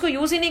 हम उसको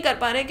यूज ही नहीं कर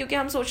पा रहे, क्योंकि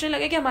हम सोचने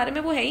लगे कि हमारे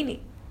में वो है ही नहीं.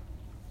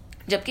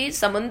 जबकि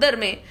समुंदर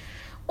में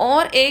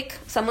और एक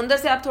समुंदर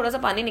से आप थोड़ा सा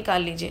पानी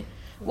निकाल लीजिए,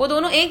 वो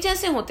दोनों एक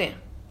जैसे होते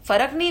हैं,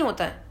 फर्क नहीं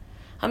होता है.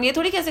 हम ये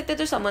थोड़ी कह सकते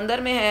जो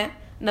समंदर में है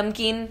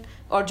नमकीन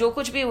और जो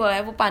कुछ भी हुआ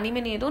है वो पानी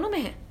में नहीं है, दोनों में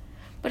है.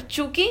 पर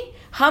चूंकि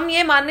हम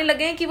ये मानने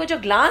लगे हैं कि वो जो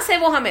ग्लास है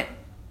वो हम है,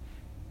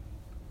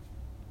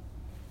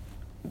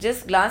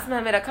 जिस ग्लास में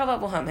हमें रखा हुआ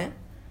वो हम है,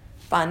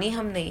 पानी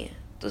हम नहीं है.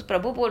 तो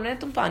प्रभु बोल रहे हैं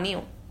तुम पानी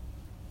हो,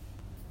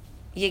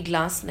 ये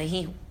ग्लास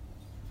नहीं हो.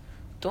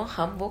 तो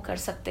हम वो कर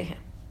सकते हैं,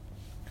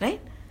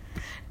 right.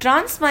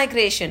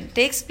 Transmigration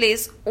takes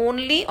place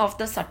only of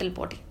the subtle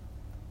body.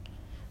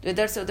 तो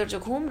इधर से उधर जो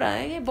घूम रहा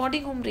है ये बॉडी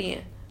घूम रही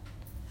है,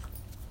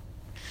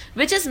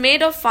 which is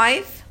made of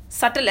 5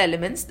 subtle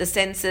elements, the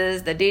senses,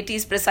 the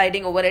deities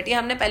presiding over it. ये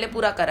हमने पहले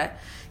पूरा करा है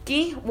कि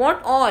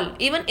what all,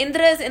 even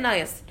Indra is in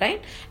us,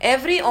 right?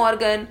 Every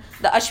organ,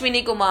 the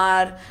Ashwini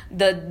Kumar,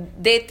 the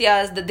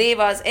Daityas, the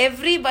Devas,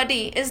 everybody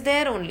is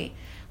there only.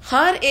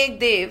 हर एक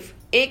देव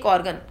एक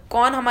organ,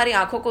 कौन हमारी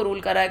आंखों को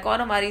रूल कर रहा है,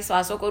 कौन हमारी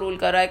सांसों को रूल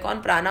कर रहा है,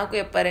 कौन प्राणों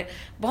के ऊपर है,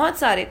 बहुत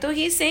सारे. तो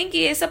ही सेइंग कि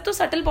ये सब तो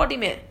सटल बॉडी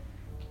में है,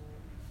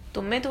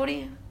 तुम में थोड़ी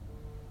है.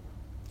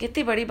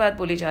 कितनी बड़ी बात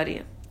बोली जा रही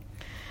है.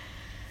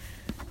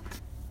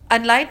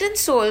 Enlightened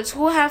souls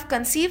who have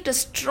conceived a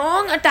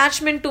strong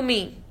attachment to me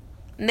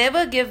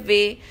never give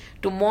way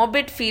to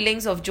morbid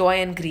feelings of joy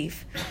and grief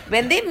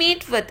when they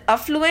meet with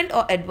affluent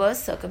or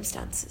adverse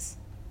circumstances.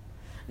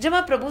 जब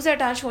आप प्रभु से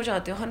अटैच हो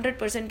जाते हो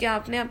 100% कि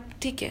आपने अब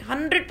ठीक है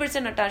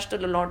 100% attach to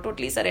the Lord,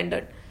 totally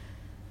surrendered,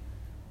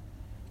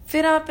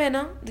 फिर आप है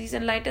ना, these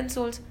enlightened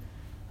souls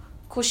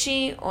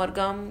खुशी और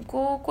गम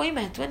को कोई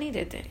महत्व नहीं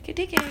देते हैं कि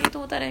ठीक है ये तो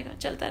होता रहेगा,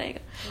 चलता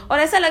रहेगा. और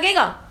ऐसा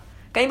लगेगा,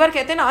 कई बार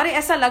कहते हैं ना अरे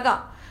ऐसा लगा,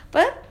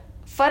 पर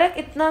फर्क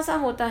इतना सा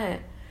होता है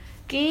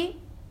कि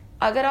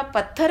अगर आप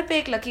पत्थर पे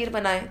एक लकीर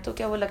बनाएं तो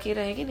क्या वो लकीर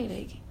रहेगी? नहीं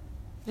रहेगी.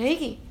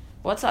 रहेगी,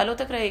 बहुत सालों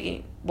तक रहेगी,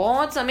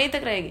 बहुत समय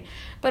तक रहेगी.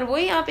 पर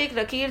वही आप एक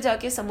लकीर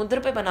जाके समुद्र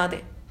पे बना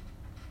दे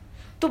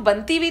तो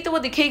बनती हुई तो वो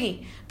दिखेगी,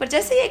 पर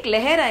जैसे ही एक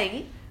लहर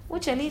आएगी वो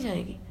चली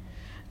जाएगी.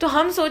 तो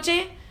हम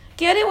सोचें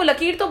कि अरे वो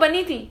लकीर तो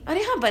बनी थी,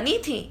 अरे हाँ बनी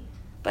थी,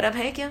 पर अब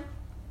है क्या?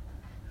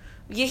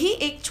 यही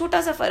एक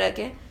छोटा सा फर्क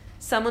है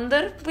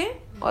समुद्र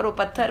में और वो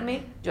पत्थर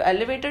में, जो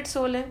एलिवेटेड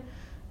सोल है,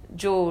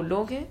 जो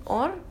लोग हैं,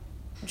 और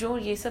जो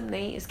ये सब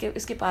नहीं,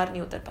 इसके पार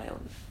नहीं उतर पाए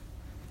उनमें.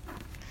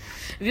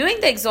 Viewing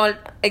the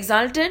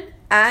exalted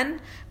and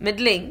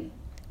middling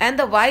and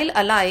the vile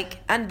alike,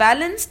 and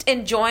balanced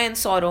in joy and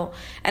sorrow,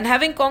 and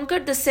having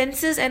conquered the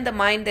senses and the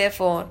mind,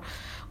 therefore,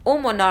 O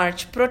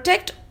monarch,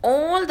 protect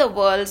all the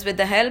worlds with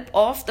the help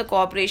of the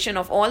cooperation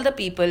of all the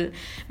people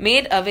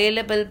made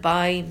available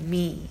by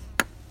me.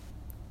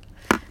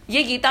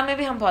 ये गीता में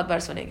भी हम बहुत बार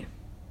सुनेंगे.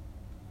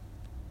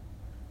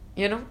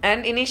 You know,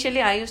 and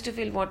initially I used to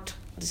feel, what,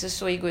 this is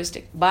so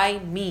egoistic. By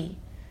me.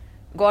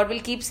 God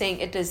will keep saying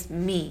it is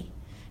me.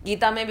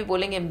 Gita में भी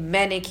बोलेंगे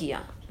मैंने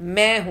किया,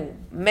 मैं हूं,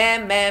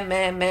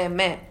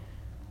 मैं.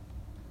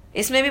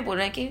 इसमें भी बोल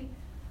रहे हैं कि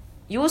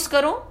यूज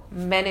करो,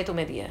 मैंने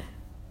तुम्हें दिया है.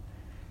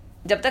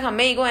 जब तक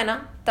हमें ईगो है ना,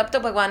 तब तक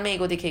भगवान में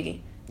ईगो दिखेगी.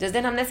 जिस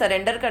दिन हमने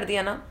सरेंडर कर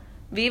दिया ना,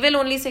 वी विल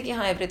ओनली से कि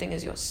हाँ everything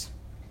is yours.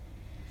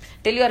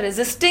 Till you are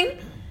resisting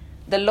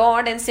the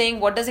Lord and saying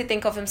what does he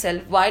think of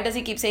himself, why does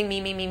he keep saying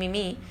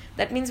me,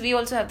 that means we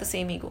also have the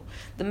same ego.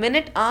 The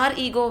minute our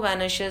ego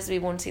vanishes, we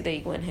won't see the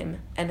ego in him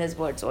and his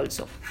words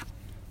also.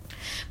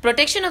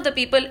 Protection of the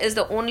people is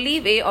the only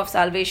way of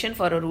salvation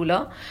for a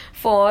ruler,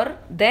 for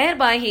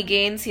thereby he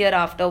gains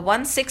hereafter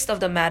 1/6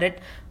 of the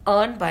merit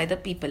earned by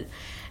the people.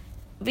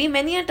 We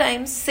many a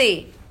times say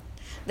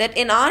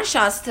that in our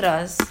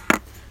shastras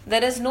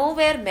there is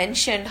nowhere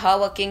mentioned how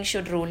a king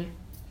should rule.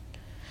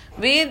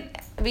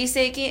 We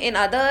say कि in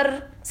other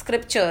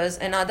scriptures,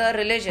 in other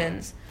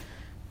religions,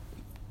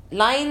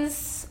 lines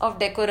of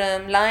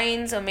decorum,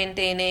 lines of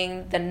maintaining,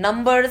 the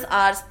numbers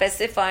are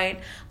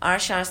specified. Our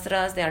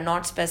shastras, they are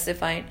not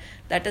specified.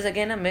 That is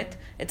again a myth.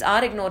 It's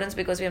our ignorance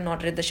because we have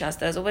not read the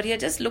shastras. Over here,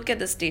 just look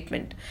at the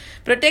statement.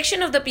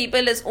 Protection of the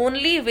people is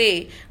only way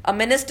a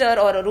minister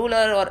or a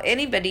ruler or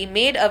anybody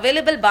made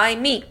available by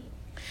me.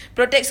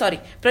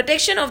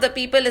 Protection of the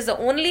people is the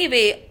only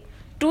way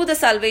to the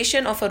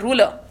salvation of a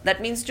ruler.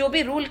 That means जो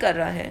भी rule कर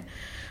रहा है.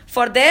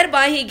 For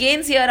thereby he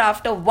gains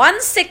hereafter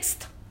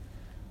 1/6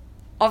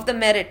 of the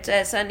merit.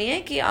 ऐसा नहीं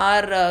है कि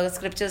our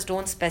scriptures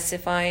don't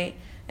specify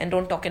and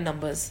don't talk in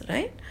numbers,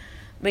 right?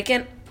 We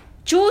can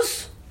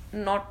choose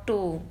not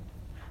to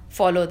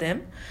follow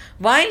them.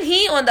 While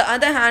he, on the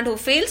other hand, who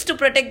fails to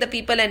protect the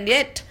people and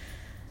yet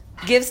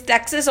gives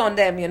taxes on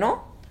them,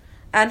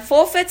 and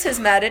forfeits his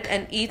merit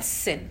and eats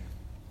sin.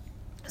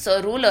 So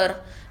a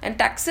ruler and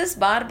taxes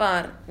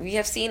bar, we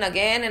have seen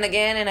again and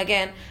again and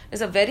again,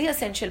 is a very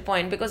essential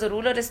point, because a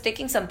ruler is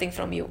taking something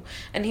from you.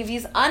 And if he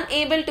is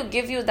unable to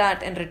give you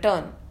that in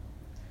return,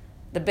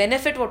 the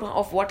benefit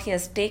of what he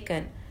has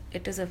taken,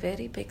 it is a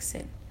very big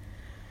sin.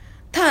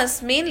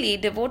 Thus, mainly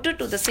devoted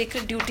to the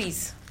sacred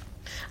duties,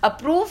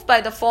 approved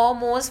by the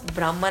foremost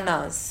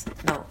brahmanas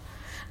now,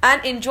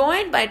 and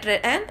enjoined by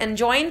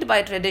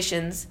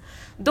traditions,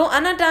 though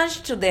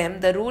unattached to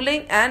them, the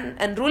ruling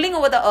and ruling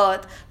over the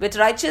earth with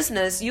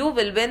righteousness, you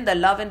will win the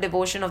love and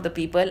devotion of the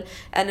people,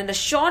 and in a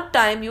short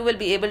time you will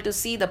be able to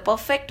see the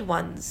perfect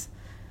ones,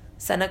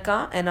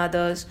 Sanaka and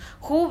others,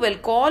 who will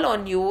call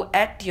on you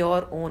at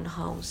your own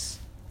house.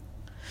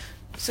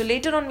 So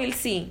later on we'll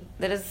see,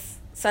 there is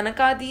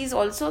Sanakadis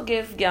also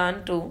give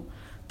Gyan to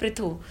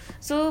Prithu.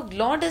 So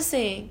Lord is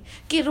saying,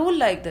 ki rule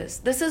like this.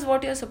 This is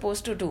what you're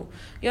supposed to do.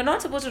 You're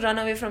not supposed to run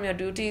away from your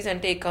duties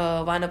and take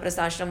a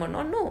Vanaprasthashram or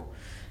not. No.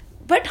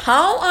 But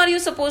how are you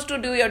supposed to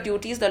do your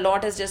duties? The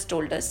Lord has just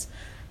told us.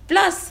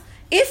 Plus,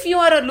 if you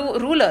are a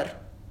ruler,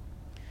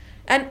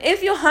 and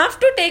if you have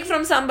to take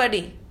from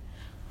somebody,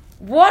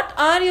 what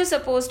are you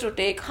supposed to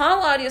take?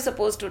 How are you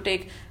supposed to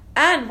take?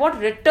 And what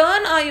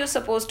return are you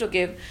supposed to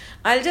give?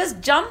 I'll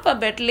just jump a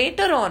bit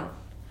later on.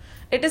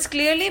 It is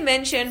clearly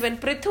mentioned when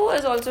Prithu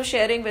is also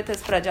sharing with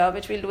his Praja,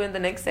 which we'll do in the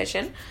next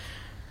session.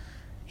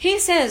 He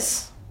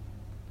says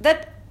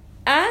that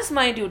as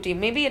my duty,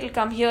 maybe it will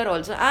come here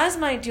also, as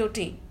my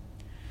duty,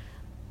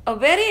 a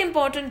very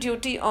important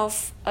duty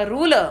of a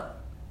ruler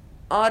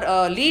or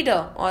a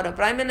leader or a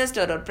prime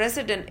minister or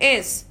president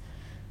is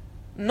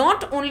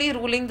not only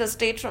ruling the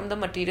state from the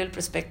material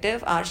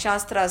perspective. Our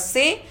Shastras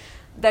say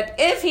that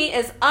if he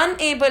is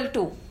unable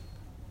to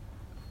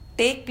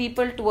take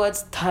people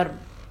towards dharma,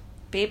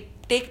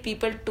 take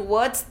people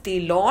towards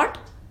the Lord,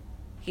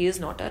 he is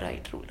not a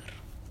right ruler.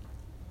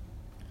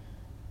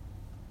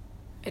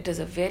 It is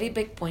a very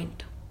big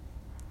point,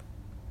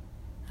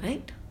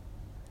 right?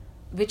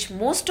 Which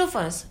most of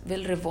us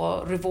will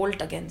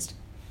revolt against.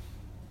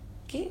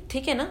 Okay,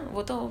 ठीक है ना?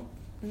 वो तो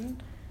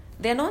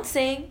they are not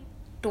saying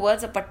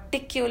towards a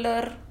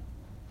particular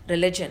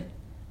religion.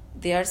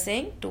 They are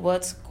saying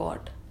towards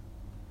God.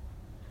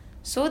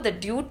 So the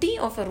duty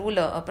of a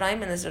ruler, a prime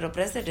minister, a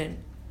president,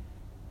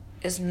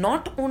 is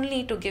not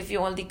only to give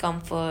you all the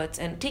comforts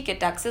and ठीक है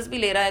taxes भी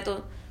ले रहा है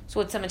तो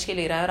सोच समझ के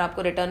ले रहा है और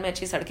आपको रिटर्न में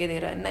अच्छी सड़कें दे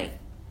रहा है, नहीं,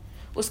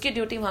 उसकी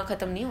ड्यूटी वहाँ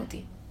खत्म नहीं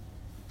होती.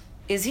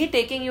 Is he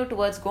taking you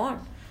towards God?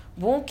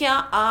 वो क्या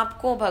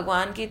आपको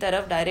भगवान की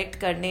तरफ डायरेक्ट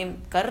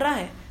कर रहा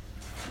है?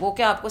 वो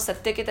क्या आपको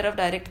सत्य की तरफ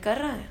डायरेक्ट कर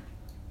रहा है?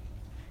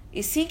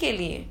 इसी के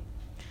लिए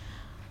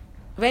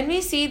when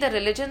we see the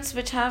religions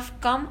which have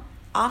come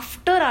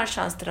after our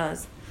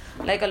Shastras,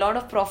 like a lot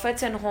of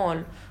prophets and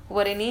all, who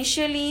were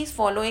initially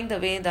following the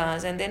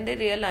Vedas and then they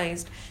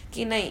realized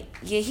कि नहीं,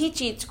 यही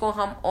चीज को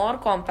हम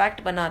और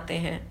compact बनाते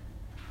हैं.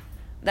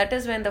 That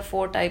is when the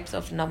 4 types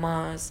of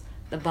namas,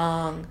 the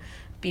bhang,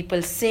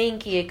 people saying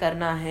कि ये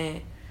करना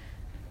है.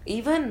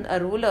 Even a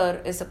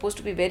ruler is supposed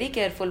to be very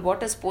careful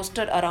what is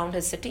posted around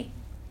his city.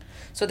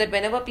 So that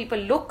whenever people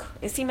look,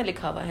 इसी में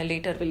लिखा हुआ है,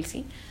 later we'll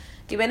see,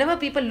 कि whenever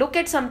people look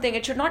at something,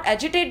 it should not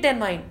agitate their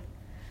mind.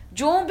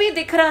 जो भी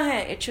दिख रहा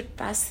है, it should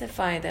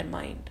pacify their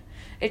mind.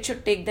 It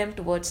should take them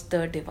towards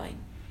the divine.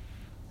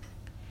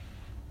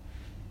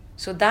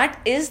 So that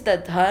is the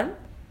dharma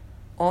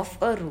of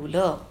a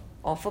ruler,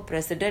 of a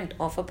president,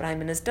 of a prime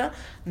minister.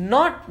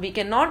 We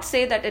cannot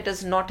say that it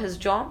is not his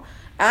job.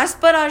 As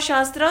per our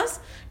Shastras,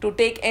 to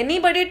take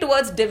anybody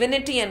towards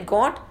divinity and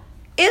God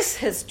is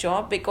his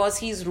job, because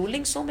he is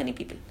ruling so many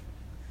people.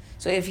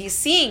 So if he is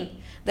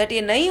seeing that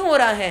ये नहीं हो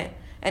रहा है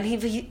and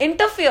he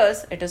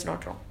interferes, it is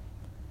not wrong.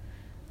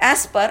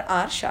 As per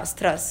our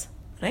Shastras,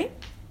 right?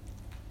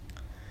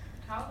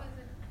 How is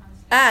it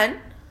translated? And,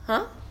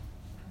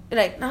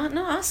 right,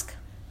 no, ask.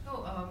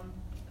 No,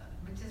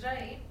 which is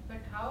right, but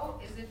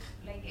how is it,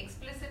 like,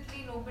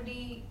 explicitly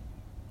nobody...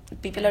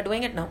 People are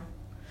doing it now.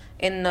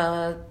 In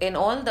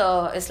all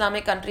the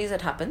Islamic countries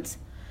it happens.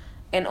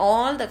 In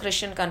all the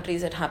Christian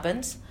countries it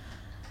happens.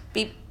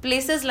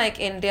 Places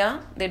like India,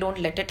 they don't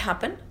let it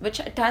happen,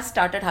 which it has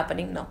started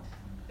happening now.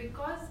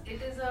 Because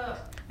it is a...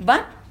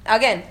 But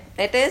again,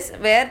 it is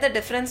where the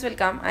difference will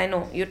come. I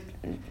know,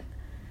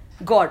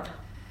 God.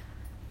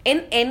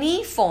 In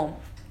any form,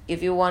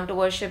 if you want to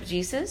worship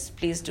Jesus,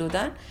 please do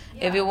that.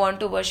 Yeah. If you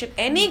want to worship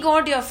any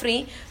God, you're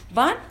free.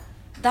 But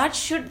that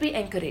should be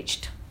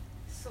encouraged.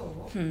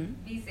 So,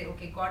 we say,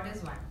 okay, God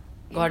is one.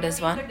 God India is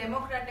being one. a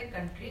democratic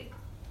country,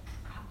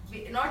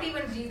 not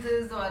even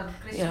Jesus or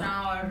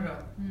Krishna or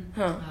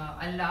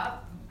Allah.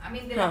 I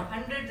mean, there are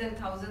hundreds and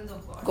thousands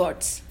of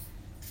gods.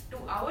 to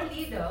our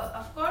leader,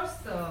 of course,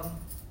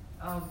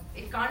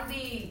 it can't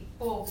be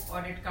Pope or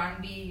it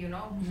can't be,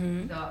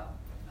 the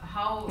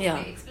how Yeah.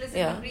 they explicitly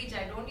Yeah. preach.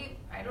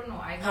 I don't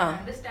know. I Huh. can't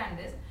understand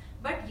this.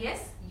 But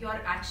yes, your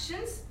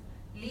actions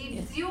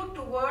leads you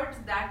towards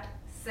that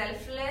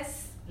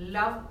selfless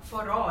love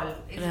for all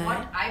is Right.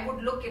 what I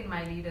would look in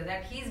my leader,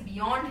 that he's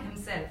beyond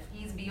himself.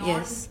 He's beyond.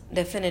 Yes,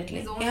 definitely.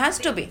 his own He has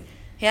to things. be.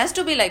 He has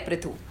to be like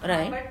Prithu,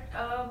 right?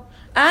 But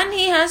And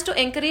he has to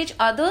encourage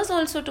others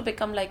also to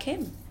become like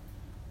him.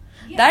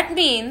 yeah. That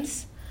means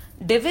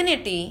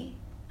divinity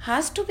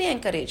has to be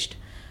encouraged.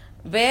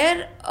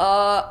 Where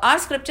our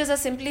scriptures are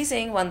simply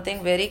saying one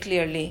thing very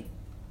clearly,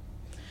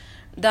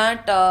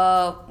 that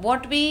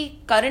what we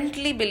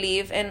currently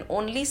believe in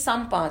only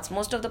some parts,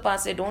 most of the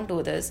parts they don't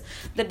do this,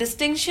 the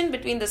distinction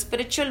between the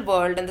spiritual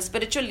world and the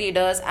spiritual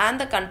leaders and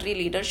the country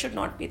leaders should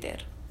not be there.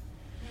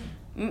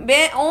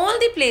 Where all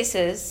the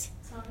places,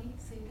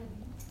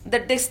 the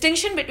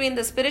distinction between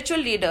the spiritual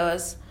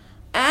leaders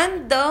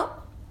and the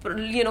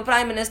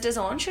prime ministers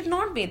on should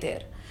not be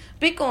there,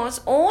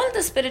 because all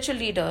the spiritual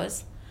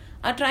leaders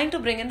are trying to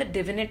bring in the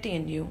divinity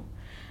in you,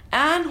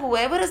 and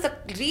whoever is the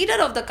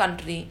leader of the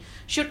country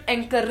should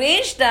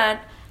encourage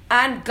that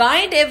and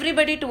guide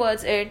everybody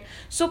towards it.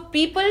 So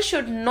people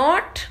should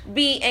not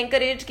be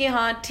encouraged कि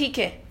हाँ ठीक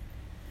है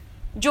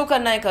जो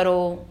करना है करो,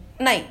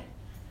 नहीं,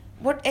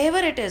 whatever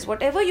it is,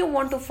 whatever you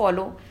want to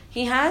follow,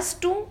 he has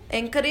to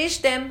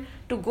encourage them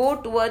to go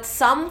towards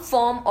some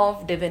form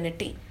of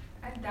divinity.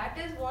 And that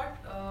is what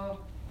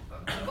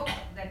the book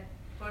that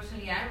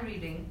personally I am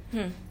reading.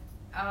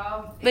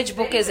 Which it's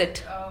book very is good.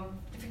 it?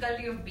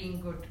 Difficulty of Being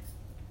Good.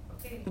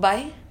 Okay.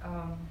 By?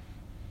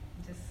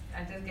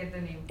 I just get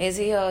the name. Is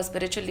he a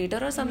spiritual leader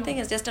or something?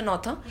 No. Is just an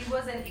author? He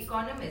was an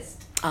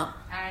economist.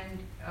 And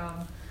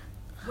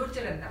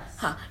Gurcharan Das.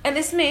 हाँ. And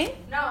इसमें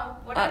Now,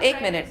 what I'm एक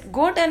trying minute, to-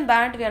 good and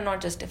bad we are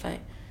not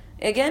justifying.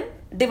 Again,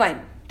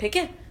 divine. ठीक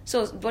है?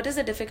 So what is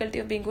the difficulty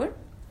of being good?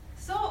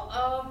 So,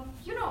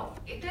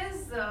 it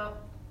is,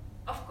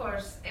 of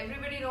course,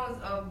 everybody knows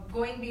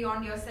going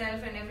beyond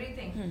yourself and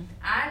everything.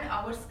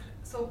 And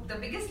so the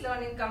biggest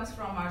learning comes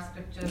from our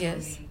scriptures Yes.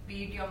 only.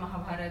 Be it your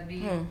Mahabharata, be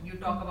it you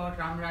talk about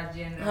Ram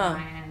Rajya and Huh.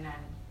 Ramayana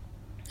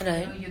and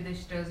Right.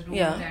 Yudhishthira's rule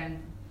Yeah.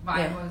 and why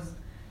Yeah. was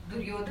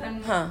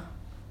Duryodhan Huh.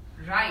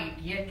 right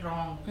yet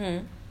wrong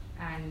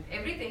and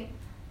everything.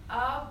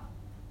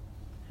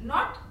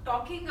 Not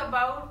talking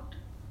about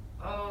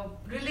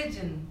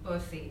religion per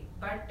se,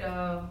 but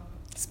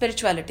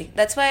Spirituality.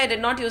 That's why I did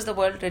not use the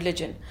word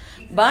religion.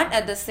 But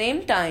at the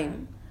same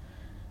time,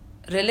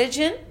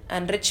 religion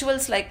and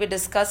rituals, like we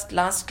discussed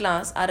last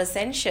class, are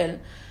essential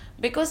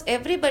because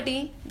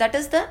everybody, that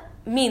is the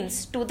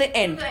means to the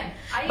end. the end.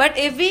 But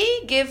if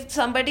we give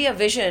somebody a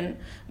vision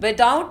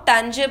without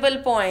tangible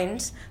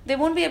points, they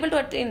won't be able to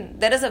attain.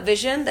 There is a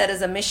vision, there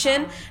is a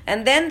mission,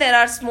 and then there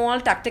are small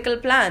tactical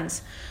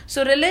plans.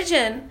 So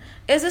religion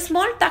is a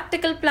small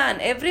tactical plan.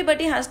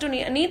 Everybody has to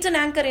needs an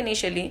anchor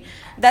initially.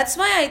 That's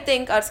why I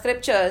think our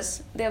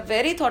scriptures, they are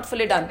very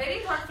thoughtfully done. very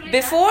thoughtfully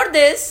Before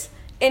this,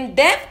 in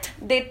depth,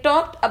 they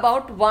talked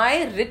about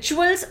why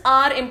rituals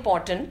are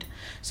important.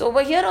 So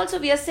over here also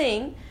we are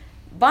saying,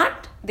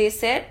 but they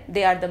said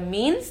they are the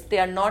means, they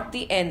are not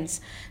the ends.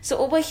 So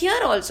over here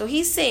also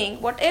he's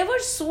saying whatever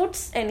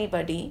suits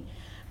anybody,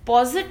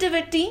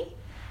 positivity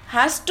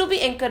has to be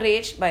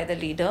encouraged by the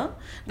leader.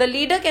 The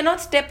leader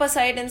cannot step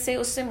aside and say,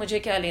 usse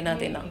mujhe kya lena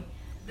dena.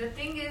 The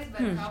thing is,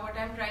 Barkha, what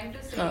I'm trying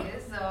to say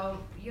is,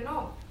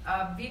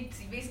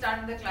 we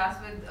started the class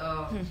with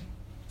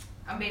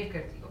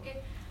Ambedkar ji, okay?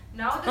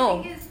 Now the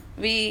No, thing is,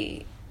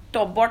 we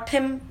bought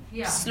him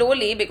Yeah.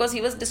 slowly because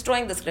he was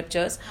destroying the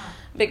scriptures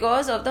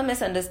because of the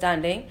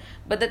misunderstanding.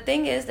 But the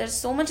thing is, there's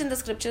so much in the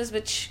scriptures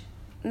which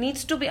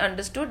needs to be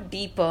understood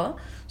deeper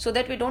so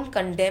that we don't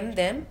condemn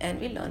them and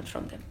we learn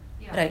from them.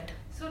 yeah. Right.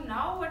 So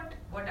now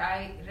what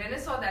I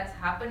renaissance that's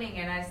happening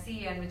and I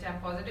see and which I'm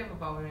positive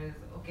about is,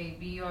 okay,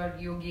 be your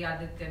Yogi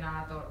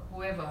Adityanath or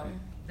whoever,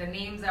 the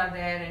names are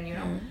there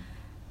and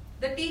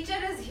the teacher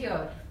is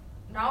here.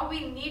 Now we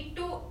need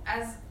to,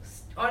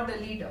 or the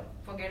leader,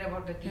 forget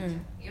about the teacher.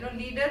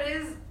 Leader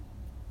is,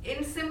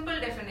 in simple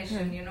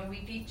definition, we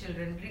teach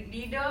children,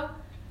 leader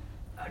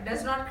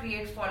does not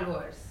create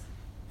followers.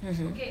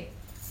 Okay?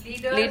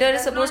 Leader does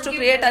is supposed not to give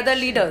create other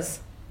direction. leaders.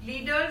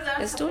 Leaders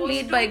are Is to supposed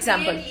lead to by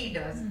example. create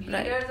leaders.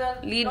 Right. Leaders are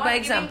Lead not by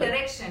giving example.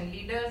 direction.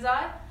 Leaders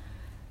are,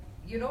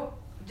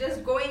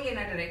 just going in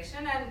a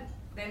direction and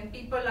then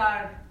people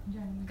are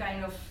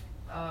kind of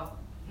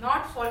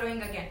not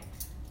following again.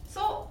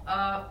 So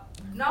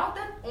now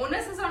the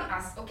onus is on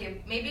us.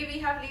 Okay, maybe we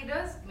have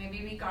leaders,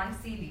 maybe we can't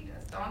see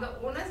leaders. Now the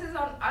onus is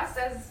on us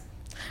as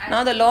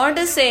Now the Lord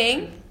is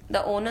saying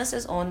the onus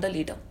is on the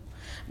leader.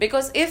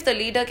 Because if the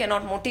leader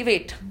cannot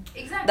motivate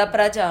exactly. the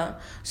praja,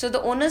 so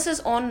the onus is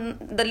on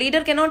the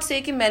leader. Cannot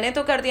say कि मैंने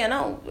तो कर दिया ना,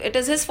 it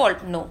is his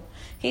fault. No,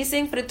 he's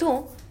saying,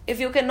 Prithu, if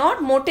you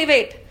cannot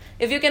motivate,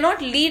 if you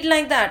cannot lead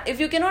like that, if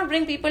you cannot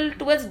bring people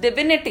towards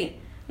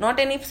divinity, not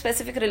any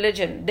specific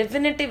religion,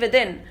 divinity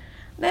within,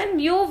 then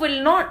you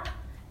will not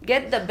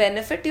get the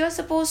benefit you are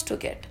supposed to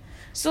get.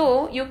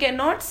 So you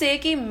cannot say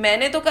कि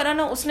मैंने तो करा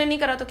ना, उसने नहीं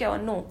करा तो क्या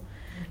हुआ? No.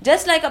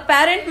 Just like a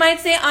parent might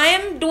say, I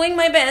am doing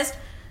my best.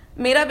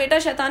 मेरा बेटा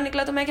शैतान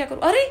निकला तो मैं क्या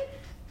करूँ? अरे,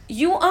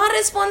 you are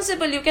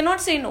responsible. You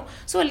cannot say no.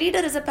 So a leader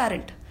is a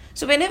parent.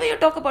 So whenever you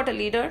talk about a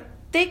leader,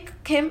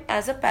 take him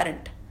as a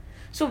parent.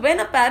 So when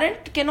a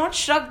parent cannot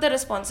shrug the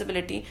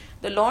responsibility,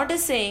 the Lord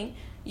is saying,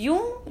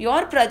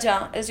 your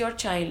praja is your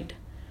child.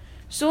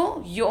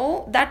 So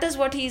that is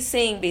what he is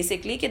saying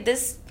basically, कि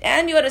this,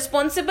 and you are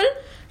responsible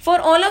for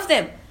all of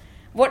them.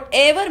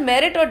 Whatever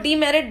merit or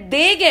demerit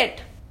they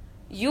get,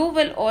 you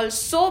will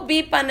also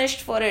be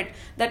punished for it.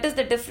 That is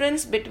the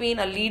difference between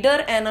a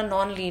leader and a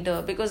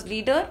non-leader, because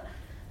leader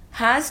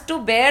has to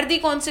bear the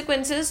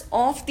consequences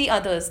of the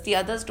others. The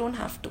others don't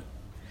have to.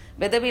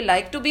 Whether we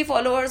like to be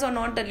followers or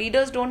not, the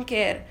leaders don't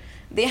care.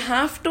 They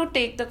have to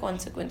take the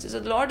consequences. So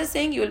the Lord is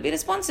saying you will be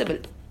responsible.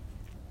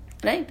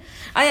 Right?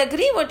 I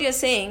agree what you're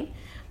saying,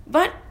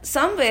 but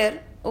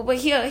somewhere over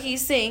here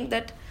he's saying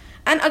that,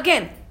 and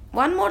again,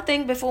 one more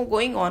thing before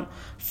going on,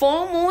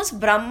 foremost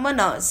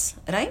Brahmanas,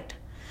 right?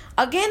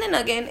 Again and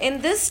again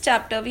in this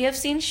chapter we have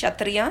seen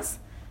Kshatriyas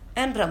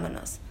and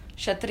Brahmanas.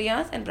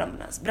 Kshatriyas and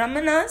Brahmanas.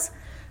 Brahmanas,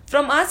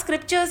 from our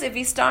scriptures, if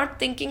we start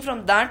thinking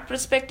from that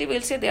perspective,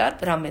 we'll say they are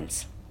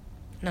Brahmins.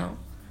 Now,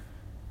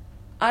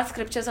 our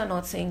scriptures are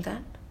not saying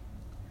that.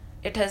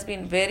 It has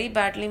been very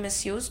badly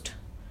misused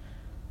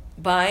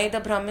by the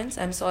Brahmins.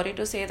 I'm sorry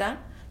to say that,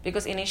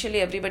 because initially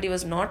everybody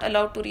was not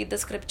allowed to read the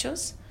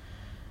scriptures.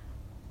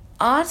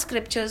 Our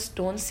scriptures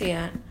don't say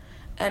that.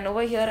 And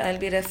over here I'll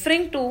be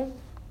referring to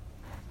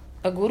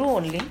a guru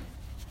only,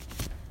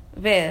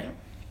 where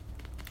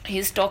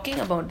he's talking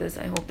about this.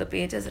 I hope the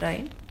page is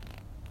right.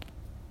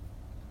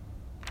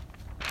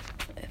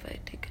 If I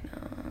take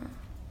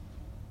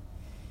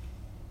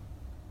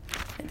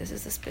and this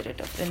is the spirit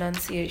of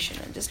renunciation.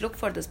 And just look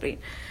for this page.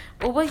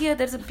 Over here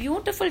there's a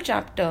beautiful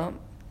chapter,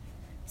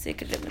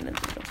 Sacred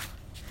Revelation,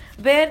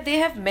 where they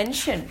have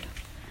mentioned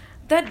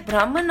that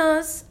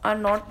Brahmanas are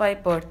not by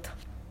birth.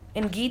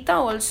 In Gita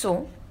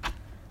also, I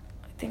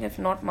think I've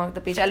not marked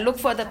the page. I'll look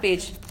for the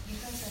page.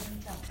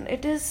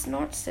 It is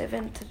not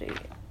 7th,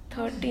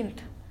 13th.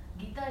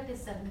 Gita, it is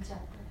 7th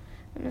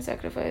chapter.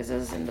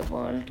 Sacrifices in the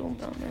world to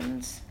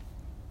Brahmins.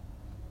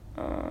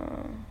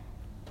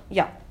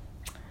 Yeah.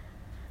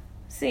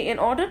 See, in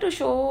order to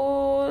show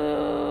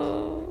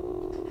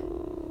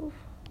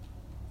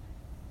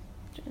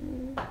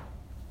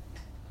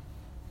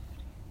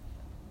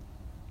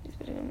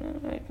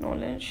right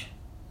knowledge.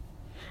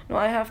 No,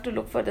 I have to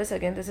look for this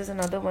again. This is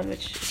another one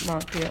which is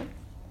marked here.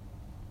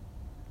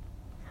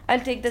 I'll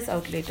take this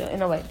out later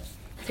in a while.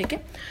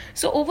 Okay?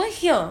 So over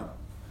here,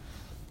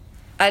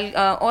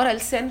 I'll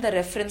send the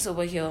reference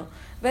over here,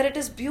 where it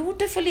is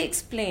beautifully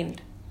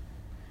explained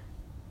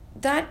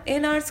that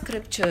in our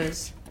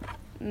scriptures,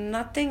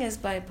 nothing is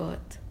by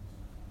birth.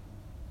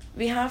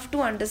 We have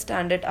to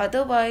understand it.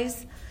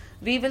 Otherwise,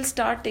 we will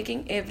start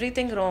taking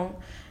everything wrong.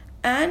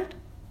 And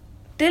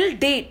till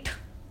date,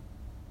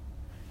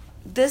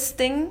 this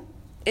thing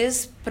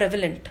is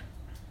prevalent,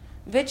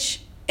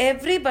 which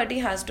everybody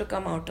has to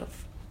come out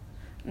of.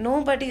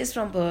 Nobody is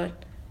from birth.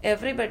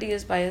 Everybody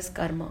is by his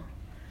karma.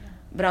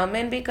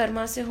 Brahmin bhi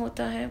karma se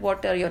hota hai.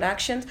 What are your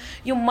actions?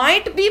 You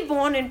might be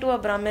born into a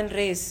Brahmin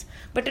race,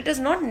 but it is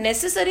not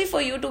necessary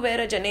for you to wear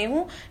a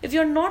janehu if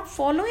you're not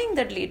following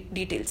the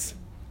details.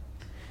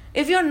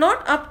 If you're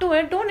not up to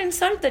it, don't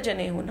insult the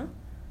janehu. Na?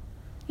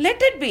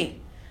 Let it be.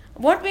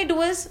 What we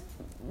do is,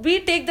 we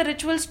take the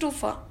rituals too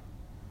far,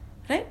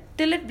 right?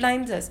 Till it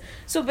blinds us.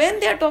 So when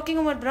they are talking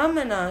about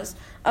Brahmanas,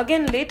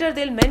 again later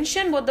they'll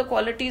mention what the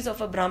qualities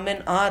of a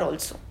Brahmin are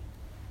also.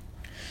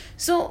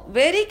 So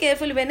very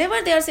careful,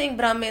 whenever they are saying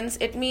Brahmins,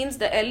 it means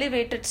the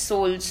elevated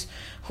souls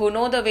who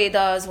know the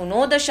Vedas, who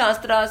know the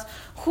Shastras,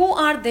 who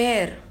are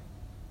there.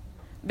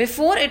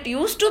 Before, it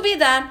used to be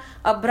that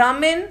a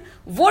Brahmin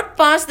would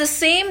pass the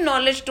same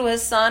knowledge to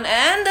his son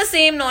and the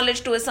same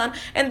knowledge to his son,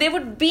 and they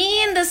would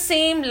be in the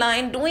same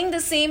line doing the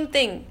same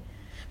thing.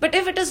 But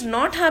if it is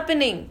not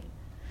happening,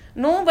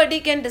 nobody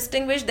can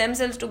distinguish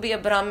themselves to be a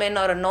Brahmin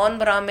or a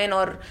non-Brahmin,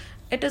 or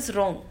it is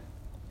wrong.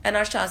 And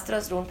our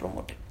Shastras don't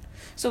promote it.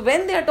 So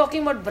when they are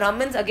talking about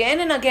Brahmins again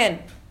and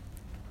again,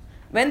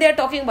 when they are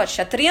talking about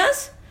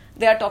Kshatriyas,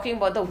 they are talking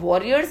about the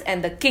warriors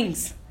and the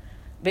kings,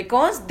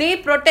 because they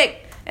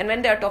protect. And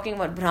when they are talking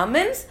about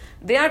Brahmins,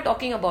 they are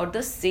talking about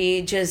the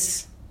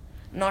sages,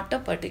 not a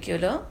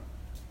particular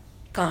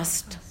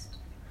caste.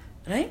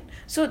 Right?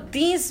 So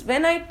these,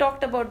 when I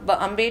talked about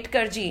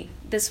Ambedkar ji,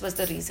 this was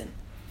the reason.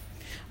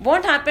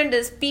 What happened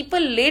is,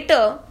 people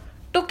later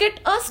took it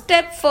a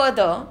step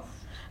further,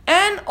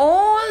 and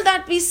all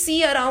that we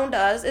see around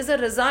us is a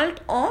result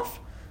of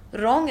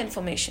wrong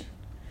information.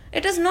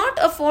 It is not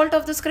a fault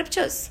of the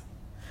scriptures.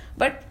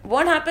 But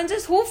what happens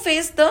is, who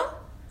faced the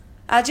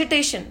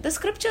agitation? The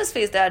scriptures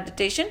faced the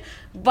agitation.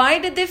 Why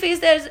did they face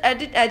the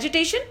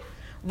agitation?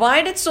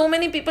 Why did so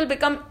many people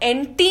become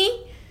anti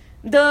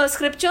the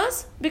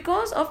scriptures?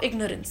 Because of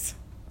ignorance.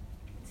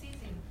 It's easy.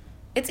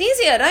 It's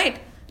easier, right?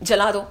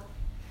 Jala do.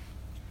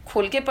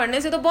 खोल के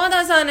पढ़ने से तो बहुत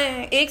आसान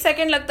है, 1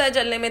 second लगता है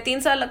जलने में,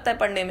 3 साल लगता है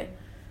पढ़ने में,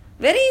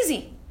 very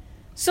easy.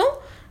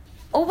 So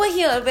over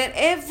here,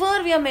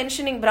 wherever we are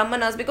mentioning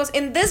Brahmanas, because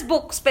in this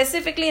book,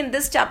 specifically in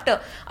this chapter,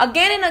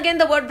 again and again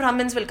the word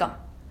Brahmins will come.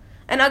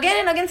 And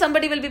again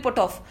somebody will be put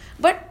off.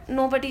 But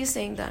nobody is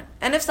saying that.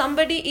 And if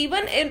somebody,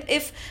 even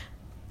if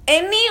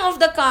any of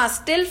the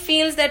caste still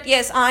feels that,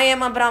 yes, I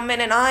am a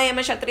Brahmin and I am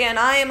a Kshatriya and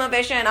I am a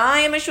Vaishya and I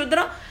am a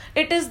Shudra,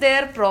 it is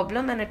their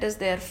problem and it is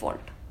their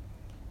fault.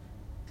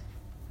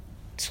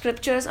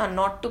 Scriptures are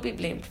not to be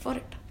blamed for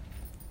it.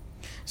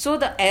 So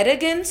the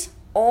arrogance,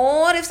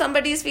 or if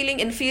somebody is feeling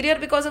inferior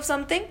because of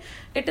something,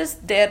 it is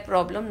their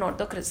problem, not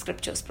the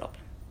scripture's problem.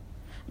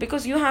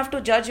 Because you have to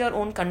judge your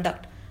own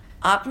conduct.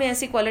 आप में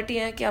ऐसी quality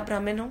है कि आप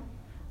ब्राह्मण हो,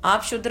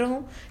 आप शूद्र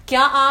हो,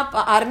 क्या आप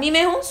आर्मी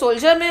में हो,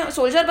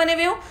 सोल्जर बने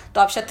हुए हो,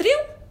 तो आप क्षत्रिय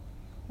हो.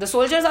 The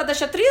soldiers are the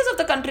kshatriyas of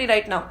the country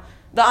right now.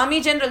 The army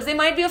generals, they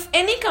might be of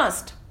any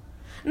caste.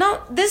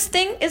 Now, this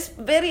thing is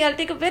I'll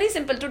take a very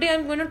simple. Today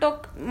I'm going to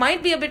talk,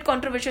 might be a bit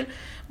controversial,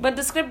 but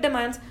the script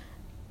demands,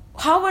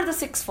 how were the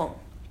Sikhs formed?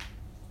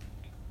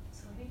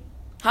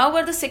 How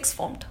were the Sikhs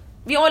formed?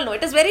 We all know.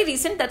 It is very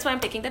recent. That's why I'm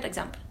taking that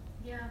example.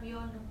 Yeah, we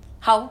all know.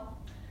 How?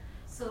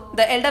 So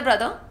the elder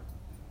brother.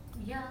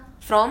 Yeah.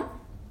 From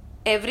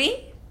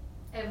every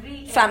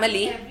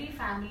family. Every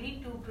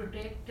family to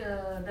protect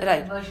the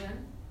right.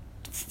 conversion.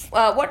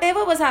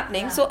 Whatever was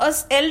happening. Yeah. So, an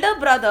elder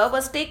brother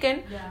was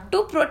taken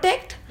to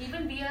protect.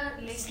 Even we are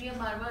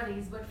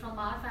Marwaris, but from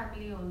our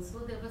family also,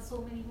 there were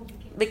so many who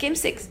became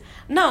Sikhs.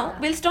 Now,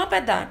 we'll stop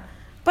at that.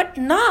 But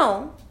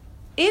now,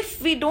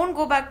 if we don't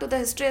go back to the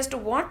history as to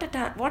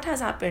what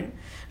has happened,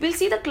 we'll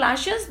see the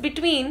clashes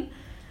between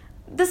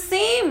the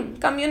same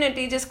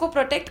community जिसको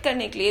protect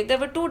करने के लिए. There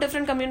were 2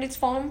 different communities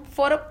formed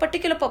for a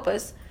particular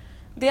purpose.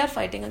 They are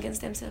fighting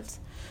against themselves.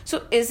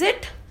 So is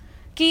it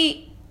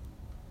कि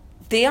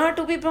they are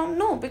to be wrong?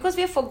 No, because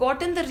we have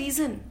forgotten the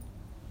reason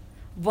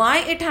why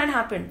it had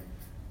happened.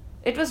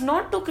 It was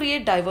not to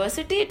create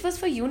diversity, it was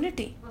for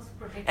unity.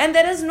 And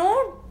there is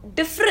no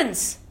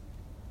difference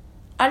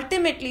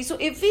ultimately. So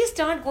if we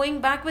start going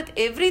back with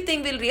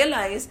everything, we'll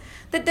realize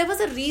that there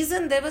was a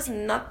reason. There was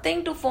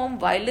nothing to form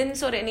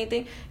violence or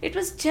anything. It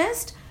was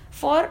just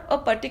for a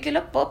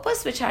particular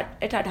purpose which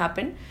it had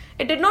happened.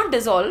 It did not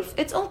dissolve.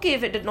 It's okay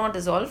if it did not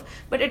dissolve,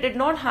 but it did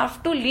not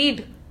have to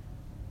lead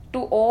to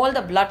all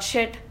the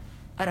bloodshed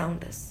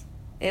around us.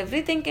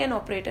 Everything can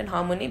operate in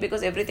harmony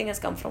because everything has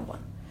come from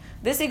one.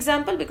 This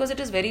example, because it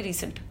is very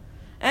recent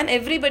and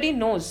everybody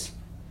knows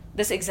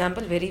this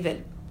example very well,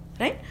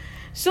 right?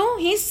 So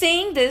he's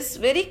saying this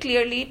very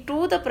clearly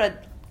to the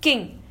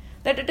king,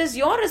 that it is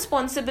your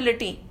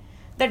responsibility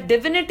that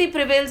divinity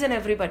prevails in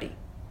everybody.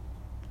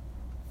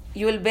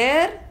 You will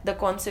bear the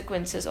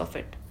consequences of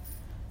it.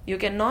 You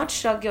cannot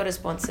shrug your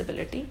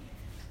responsibility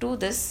to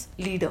this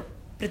leader,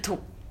 Prithu,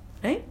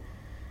 right?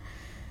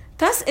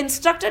 Thus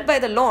instructed by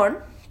the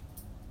Lord,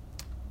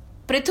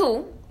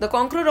 Prithu, the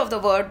conqueror of the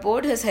world,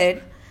 bowed his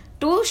head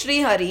to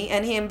Sri Hari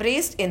and he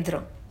embraced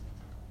Indra,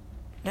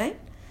 right?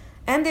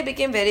 And they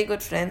became very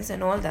good friends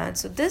and all that.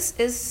 So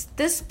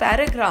this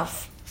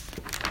paragraph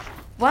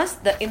was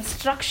the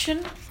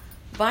instruction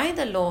by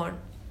the Lord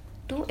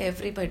to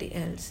everybody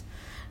else.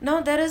 Now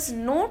there is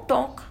no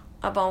talk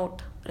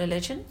about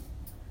religion.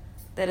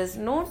 There is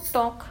no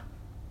talk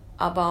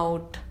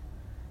about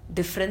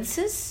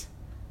differences.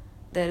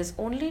 There is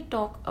only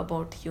talk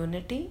about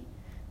unity,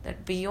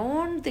 that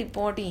beyond the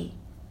body,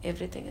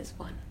 everything is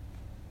one.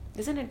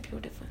 Isn't it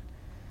beautiful?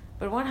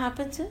 But what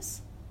happens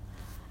is,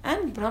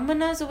 and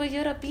Brahmanas over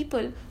here are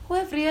people who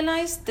have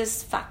realized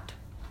this fact.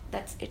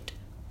 That's it.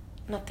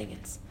 Nothing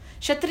else.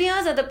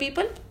 Kshatriyas are the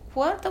people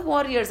who are the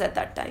warriors at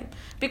that time,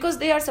 because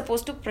they are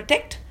supposed to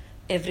protect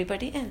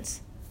everybody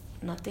else.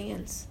 Nothing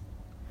else.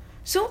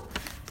 So,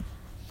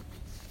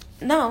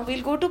 now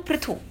we'll go to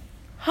Prithu.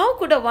 How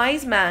could a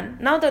wise man,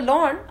 now the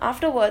Lord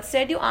afterwards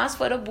said, you ask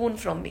for a boon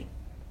from me.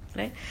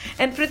 Right?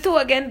 And Prithu,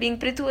 again being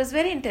Prithu, is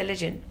very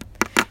intelligent.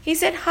 He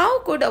said, how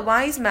could a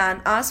wise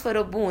man ask for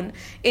a boon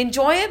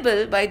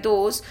enjoyable by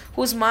those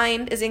whose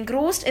mind is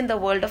engrossed in the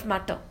world of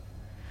matter?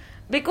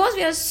 Because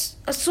we are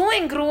so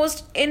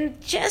engrossed in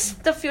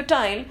just the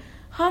futile,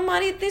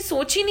 हमारी इतनी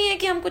सोच ही नहीं है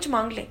कि हम कुछ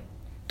मांग लें.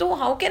 तो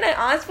how can I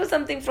ask for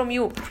something from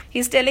you?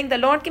 He's telling the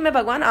Lord कि मैं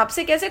भगवान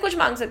आपसे कैसे कुछ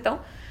मांग सकता हूँ?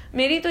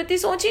 मेरी तो इतनी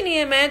सोच ही नहीं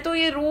है. मैं तो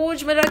ये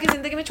रोजमर्रा की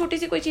जिंदगी में छोटी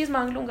सी कोई चीज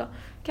मांग लूंगा.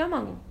 क्या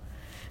मांगू?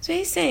 So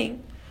he's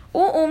saying,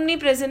 O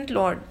omnipresent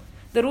Lord,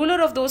 the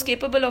ruler of those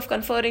capable of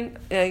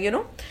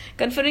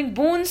conferring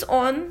boons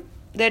on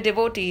their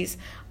devotees,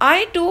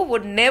 I too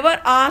would never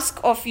ask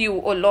of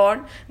you, O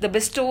Lord, the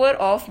bestower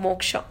of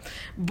moksha,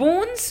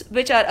 boons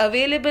which are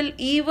available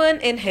even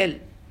in hell.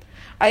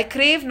 I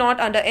crave not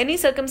under any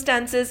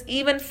circumstances,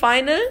 even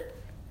final,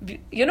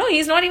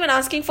 he's not even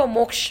asking for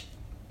moksha,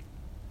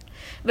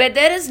 where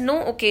there is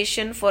no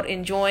occasion for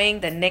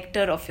enjoying the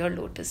nectar of your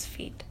lotus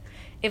feet.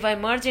 If I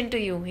merge into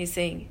you, he's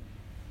saying,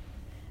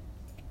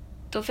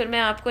 तो फिर मैं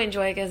आपको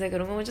enjoy कैसे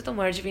करूँगा? मुझे तो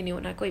मर्ज भी नहीं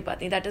होना, कोई बात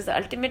नहीं. That is the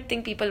ultimate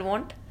thing people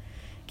want,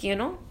 कि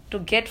to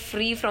get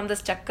free from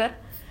this चक्कर.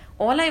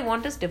 All I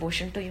want is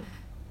devotion to you.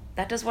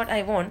 That is what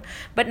I want.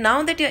 But now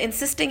that you're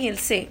insisting,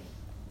 he'll say,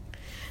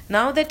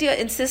 now that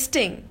you're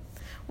insisting,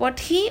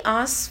 what he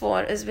asks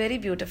for is very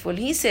beautiful.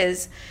 He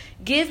says,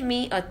 give me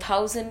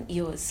 1,000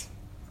 years.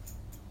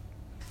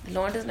 The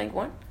Lord is like,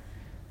 what?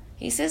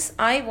 He says,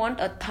 I want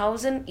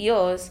 1,000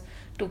 years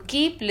to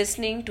keep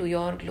listening to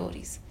your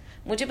glories.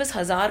 मुझे बस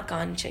 1,000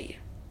 कान चाहिए.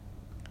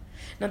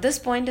 Now this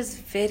point is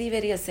very,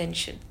 very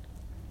essential.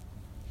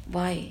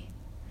 Why?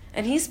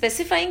 And he's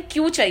specifying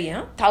क्यों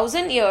चाहिए.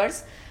 1,000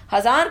 years,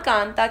 1,000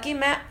 कान, ताकि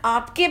मैं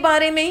आपके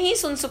बारे में ही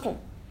सुन सकूं.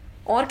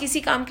 और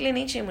किसी काम के लिए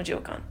नहीं चाहिए मुझे वो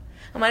कान.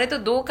 हमारे तो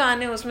 2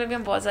 कान है, उसमें भी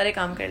हम बहुत सारे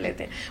काम कर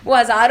लेते हैं. वो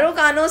हजारों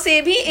कानों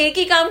से भी एक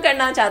ही काम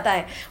करना चाहता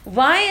है.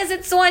 Why is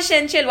it so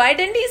essential? Why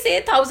didn't he say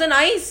 1,000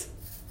 eyes?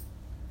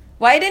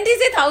 Why didn't he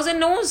say 1,000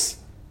 nose?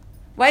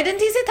 Why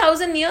didn't he say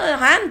 1,000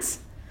 hands?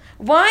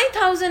 Why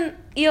 1,000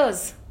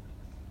 ears?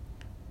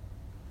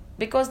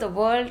 Because the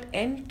world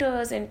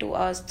enters into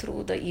us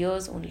through the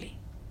ears only.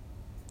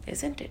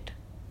 Isn't it?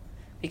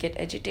 We get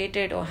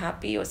agitated or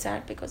happy or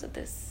sad because of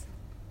this.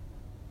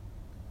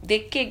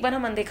 देख के एक बार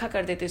हम अनदेखा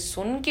कर देते,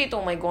 सुन के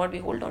तो my God, we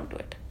hold on to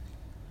it.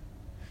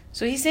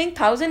 So he's saying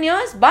 1,000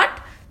 years,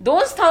 but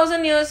those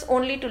 1,000 years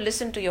only to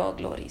listen to your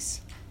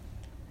glories.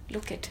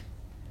 Look it.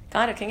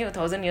 कहाँ रखेंगे वो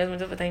 1,000 years,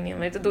 मुझे पता ही नहीं है.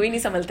 मेरे तो 2 ही नहीं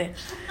संभलते हैं.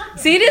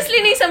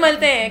 Seriously नहीं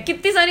संभलते हैं.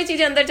 कितनी सारी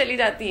चीजें अंदर चली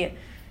जाती है.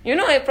 You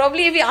know,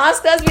 probably if he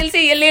asks us, we'll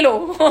say, ये ले लो.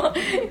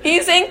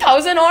 He's saying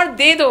 1,000 और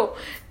दे दो.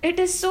 It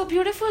is so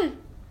beautiful.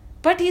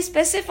 But he's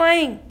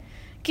specifying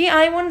कि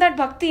I want that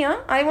bhakti,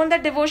 I want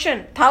that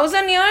devotion.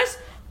 1,000 years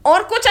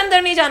और कुछ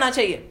अंदर नहीं जाना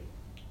चाहिए.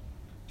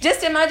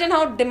 Just imagine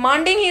how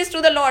demanding he is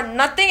to the Lord.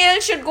 Nothing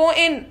else should go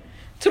in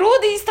through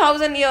these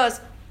 1,000 years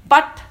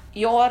but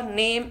your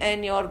name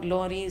and your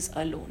glories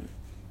alone.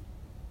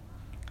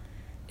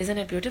 Isn't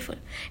it beautiful?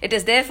 It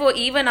is therefore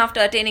even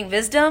after attaining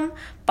wisdom,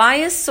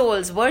 pious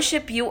souls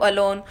worship you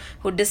alone,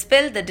 who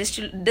dispel the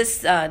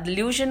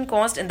delusion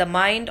caused in the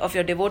mind of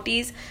your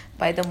devotees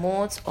by the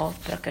modes of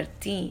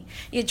prakriti.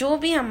 ये जो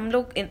भी हम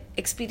लोग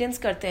experience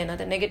करते हैं ना,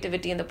 the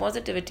negativity and the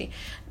positivity,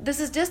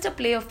 this is just a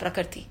play of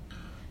prakriti,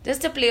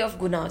 just a play of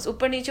gunas.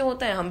 ऊपर नीचे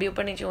होता है, हम भी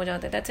ऊपर नीचे हो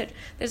जाते हैं. That's it.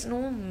 There's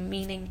no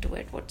meaning to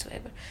it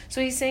whatsoever.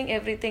 So he's saying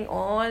everything,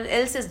 all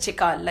else is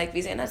jikal, like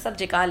we say ना, सब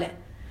jikal है.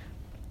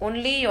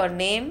 Only your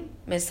name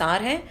में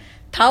सार है.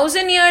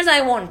 1,000 years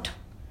I want.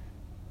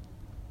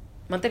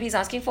 मतलब he's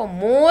asking for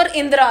more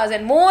indras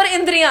and more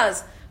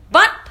indriyas,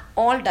 but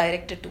all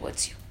directed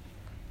towards you.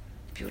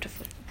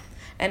 Beautiful.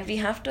 And we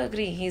have to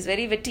agree, he's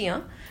very witty,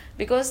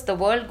 because the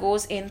world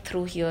goes in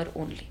through here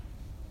only.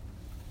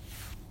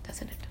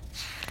 Doesn't it?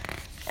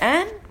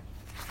 And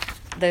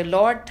the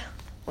Lord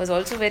was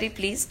also very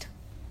pleased.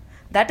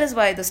 That is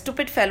why the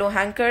stupid fellow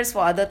hankers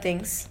for other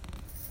things.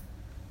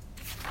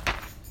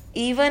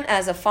 Even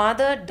as a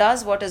father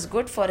does what is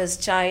good for his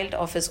child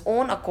of his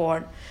own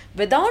accord,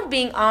 without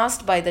being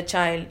asked by the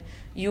child,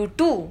 you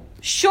too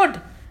should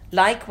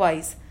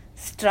likewise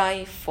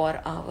strive for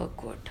our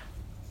good.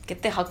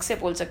 कितने हक से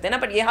बोल सकते हैं ना,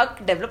 but ये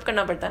हक develop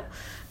करना पड़ता है.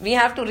 We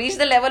have to reach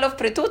the level of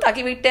Prithu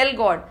ताकि we tell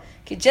God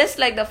कि just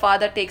like the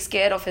father takes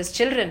care of his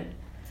children,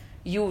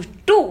 you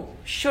too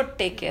should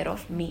take care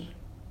of me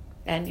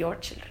and your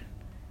children.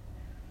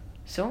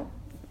 So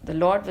the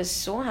Lord was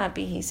so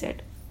happy, he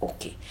said,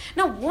 okay.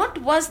 Now what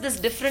was this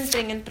different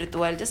thing in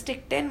Prithu? I'll just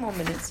take 10 more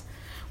minutes.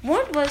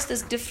 What was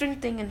this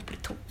different thing in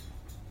Prithu?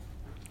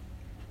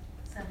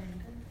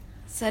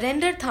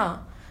 Surrender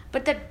था.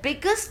 But that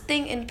biggest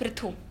thing in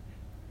Prithu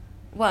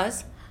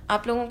was,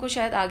 आप लोगों को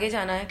शायद आगे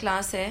जाना है,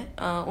 class है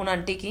उन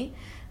आंटी की,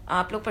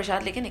 आप लोग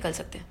प्रसाद लेके निकल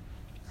सकते हैं.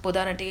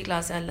 पोदार आंटी की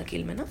क्लास है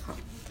अल-नकील में ना. हाँ.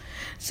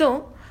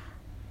 So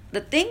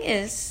the thing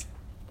is,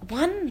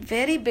 one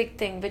very big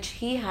thing which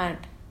he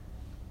had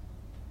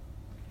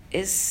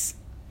is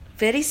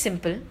very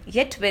simple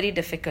yet very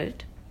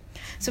difficult.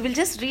 So we'll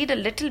just read a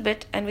little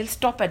bit and we'll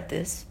stop at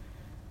this.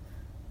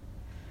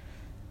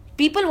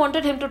 People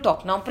wanted him to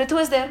talk. Now Prithu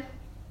is there.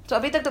 So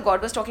abhi tak the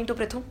God was talking to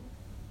Prithu.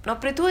 Now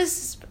Prithu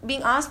is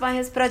being asked by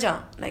his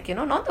praja, like,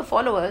 not the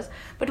followers,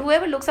 but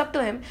whoever looks up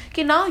to him,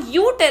 ki now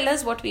you tell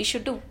us what we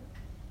should do.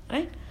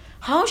 Right?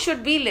 How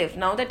should we live?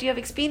 Now that you have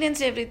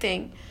experienced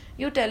everything,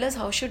 you tell us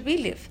how should we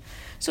live.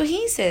 So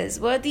he says,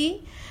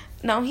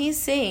 now he's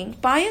saying,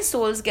 pious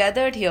souls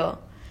gathered here.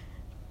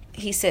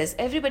 He says,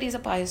 everybody is a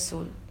pious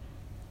soul.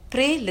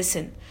 Pray,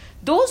 listen.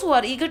 Those who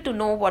are eager to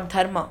know what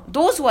dharma,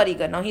 those who are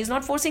eager, now he's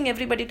not forcing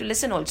everybody to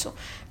listen also.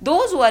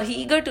 Those who are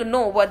eager to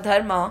know what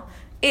dharma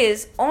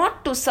is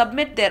ought to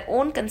submit their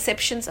own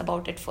conceptions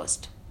about it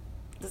first.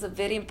 This is a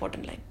very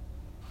important line.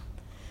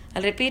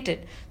 I'll repeat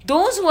it.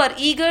 Those who are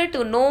eager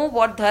to know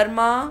what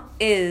dharma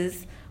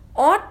is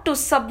ought to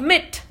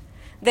submit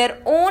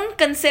their own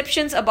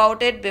conceptions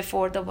about it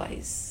before the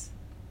wise.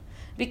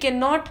 We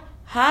cannot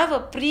have a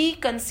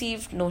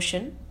preconceived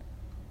notion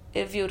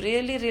if you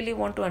really, really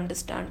want to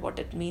understand what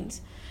it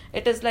means.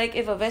 It is like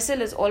if a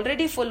vessel is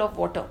already full of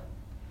water.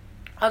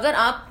 अगर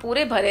आप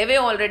पूरे भरे हुए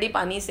already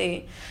पानी से,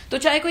 तो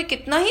चाहे कोई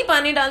कितना ही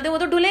पानी डाल दे वो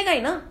तो डुलेगा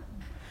ही ना.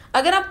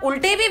 अगर आप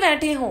उल्टे भी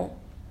बैठे हो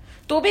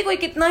तो भी कोई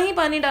कितना ही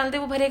पानी डाल दे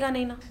वो भरेगा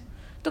नहीं ना.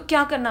 तो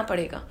क्या करना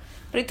पड़ेगा?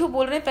 पृथु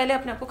बोल रहे हैं पहले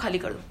अपने आप को खाली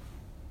कर दो.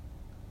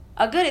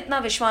 अगर इतना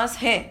विश्वास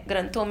है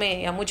ग्रंथों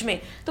में या मुझ में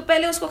तो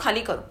पहले उसको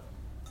खाली करो,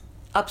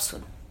 अब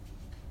सुनो.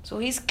 So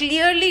he's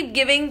clearly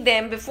giving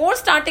them, before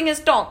starting his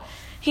talk,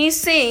 he's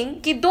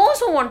saying कि those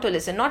who want to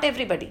listen, not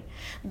everybody,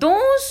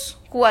 those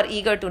who are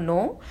eager to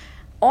know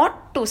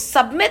ought to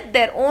submit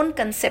their own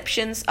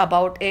conceptions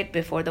about it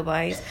before the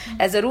wise.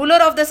 As a ruler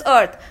of this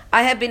earth,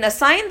 I have been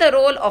assigned the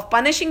role of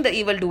punishing the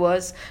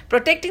evildoers,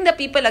 protecting the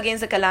people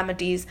against the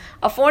calamities,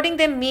 affording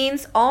them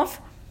means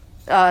of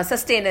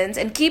sustenance,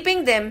 and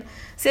keeping them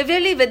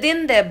severely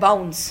within their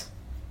bounds.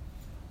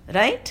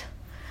 Right?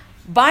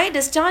 By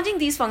discharging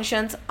these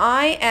functions,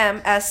 I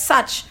am as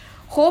such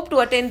hope to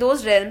attain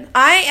those realms.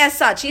 I as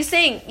such, he's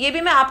saying, ये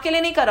भी मैं आपके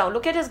लिए नहीं कर रहा हूँ.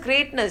 Look at his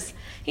greatness.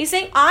 He's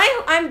saying,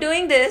 I'm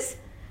doing this.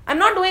 I'm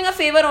not doing a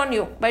favor on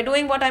you by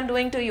doing what I'm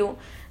doing to you.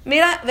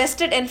 मेरा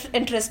vested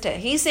interest है.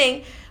 He's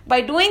saying, by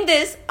doing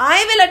this,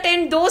 I will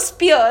attain those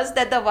spheres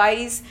that the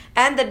wise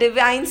and the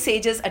divine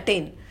sages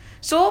attain.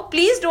 So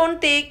please don't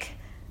take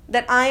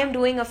that I am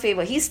doing a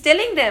favor. He's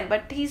telling them,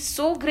 but he's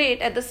so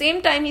great. At the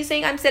same time, he's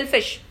saying, I'm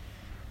selfish.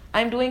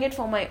 I'm doing it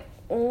for my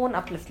own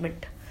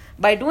upliftment.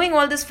 By doing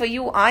all this for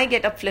you, I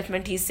get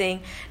upliftment, he's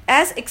saying,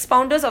 as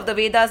expounders of the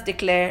Vedas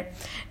declare,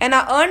 and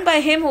are earned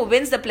by him who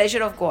wins the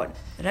pleasure of God.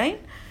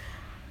 Right?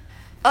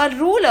 A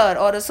ruler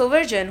or a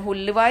sovereign who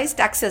levies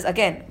taxes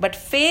again, but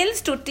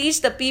fails to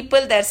teach the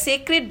people their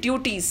sacred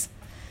duties,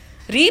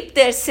 reap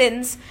their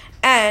sins,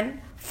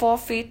 and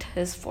forfeit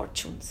his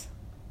fortunes.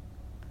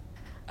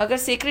 अगर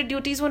sacred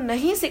duties वो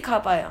नहीं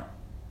सिखा पाया,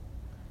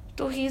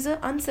 तो he is an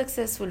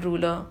unsuccessful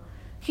ruler.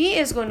 He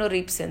is going to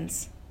reap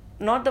sins,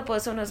 not the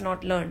person who has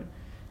not learned.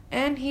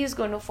 And he is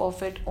going to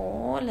forfeit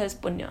all his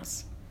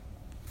punyas.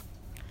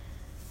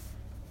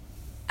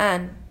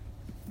 And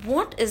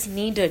what is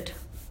needed?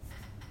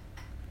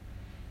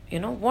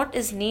 What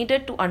is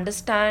needed to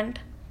understand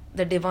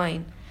the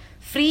divine?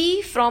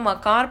 Free from a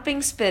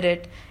carping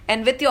spirit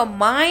and with your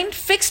mind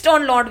fixed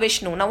on Lord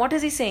Vishnu. Now what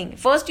is he saying?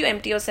 First you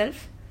empty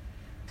yourself.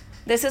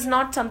 This is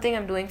not something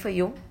I'm doing for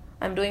you.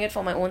 I'm doing it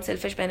for my own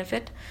selfish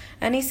benefit.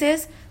 And he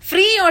says,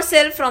 free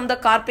yourself from the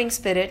carping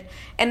spirit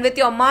and with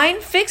your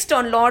mind fixed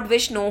on Lord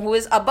Vishnu, who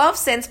is above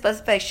sense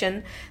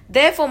perfection.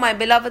 Therefore, my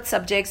beloved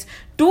subjects,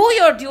 do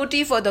your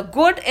duty for the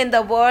good in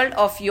the world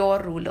of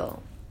your ruler.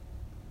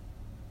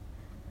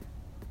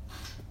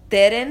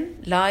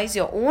 Therein lies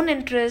your own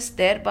interest.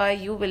 Thereby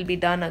you will be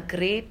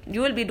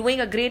doing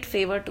a great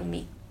favor to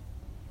me.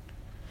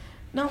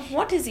 Now,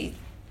 what is he?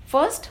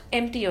 First,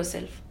 empty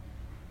yourself.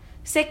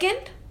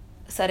 Second,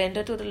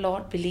 surrender to the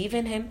Lord, believe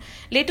in him.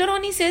 Later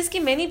on he says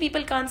कि many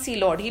people can't see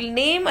Lord. He'll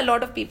name a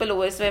lot of people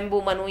over,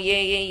 Swambhu, Manu,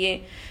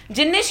 ये.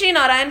 जिनने श्री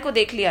नारायण को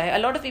देख लिया है. A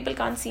lot of people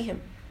can't see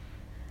him.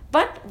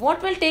 But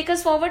what will take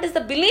us forward is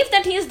the belief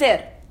that he is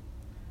there.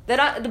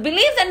 The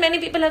belief that many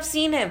people have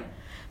seen him.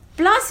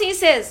 Plus he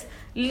says,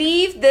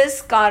 leave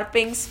this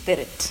carping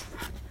spirit.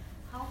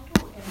 How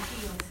to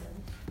empty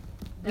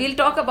yourself? We'll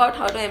talk about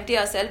how to empty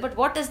ourselves, but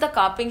what is the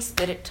carping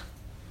spirit?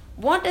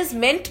 What is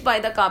meant by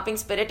the carping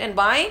spirit, and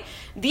why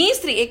these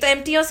three? एक तो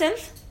empty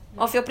yourself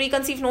of your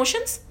preconceived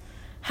notions,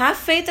 have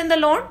faith in the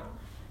Lord,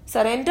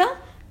 surrender,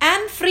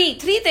 and free.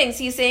 Three things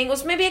he's saying.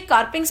 उसमें भी एक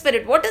carping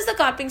spirit. What is the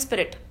carping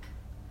spirit?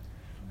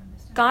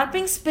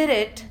 Carping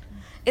spirit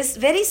is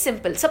very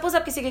simple. Suppose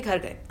आप किसी के घर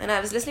गए, and I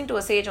was listening to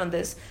a sage on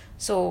this,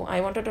 so I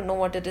wanted to know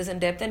what it is in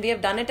depth, and we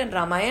have done it in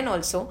Ramayana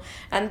also.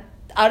 And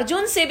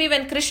Arjun se bhi,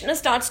 when Krishna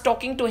starts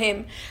talking to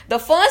him, the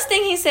first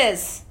thing he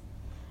says,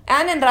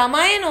 and in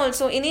Ramayana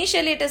also,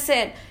 initially it is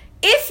said,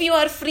 if you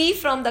are free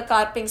from the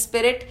carping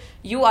spirit,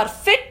 you are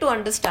fit to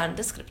understand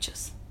the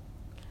scriptures.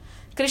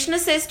 Krishna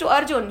says to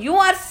Arjun, you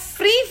are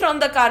free from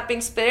the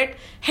carping spirit,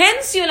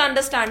 hence you will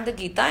understand the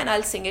Gita and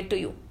I'll sing it to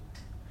you.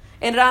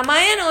 In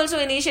Ramayana also,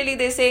 initially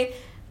they say,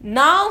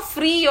 now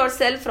free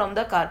yourself from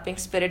the carping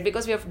spirit,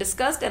 because we have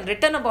discussed and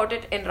written about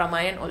it in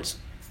Ramayana also.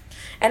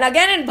 And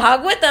again in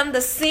Bhagavatam,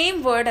 the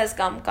same word has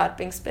come,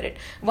 carping spirit.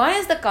 Why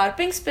is the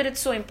carping spirit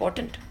so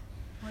important?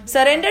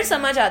 Surrender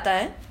समझ आता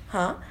है,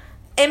 हाँ.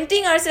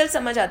 Emptying ourselves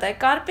समझ आता है.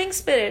 Carping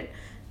spirit,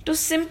 to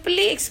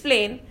simply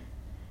explain,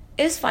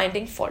 is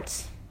finding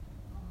faults.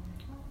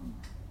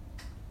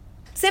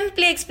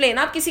 Simply explain.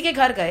 आप किसी के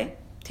घर गए,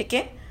 ठीक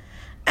है?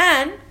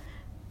 And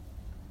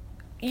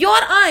your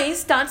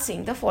eyes start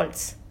seeing the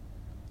faults.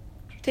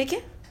 ठीक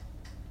है?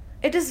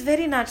 It is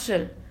very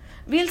natural.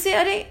 We'll say,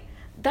 अरे,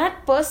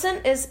 that person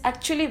is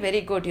actually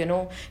very good,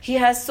 He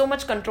has so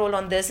much control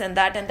on this and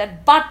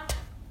that, but...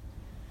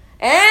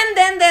 And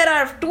then there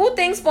are 2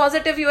 things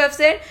positive you have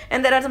said,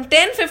 and there are some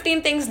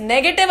 10-15 things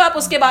negative आप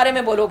उसके बारे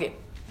में बोलोगे.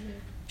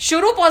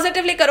 शुरू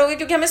positively करोगे,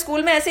 क्योंकि हमें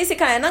school में ऐसे ही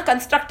सिखाया ना,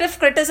 कंस्ट्रक्टिव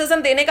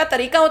क्रिटिसिज्म देने का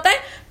तरीका होता है,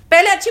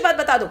 पहले अच्छी बात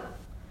बता दो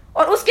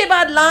और उसके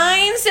बाद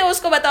लाइन से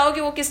उसको बताओ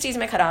कि वो किस चीज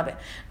में खराब है.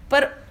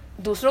 पर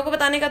दूसरों को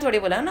बताने का थोड़ी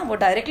बोला है ना, वो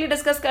डायरेक्टली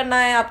डिस्कस करना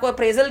है, आपको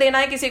अप्रेजल देना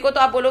है किसी को, तो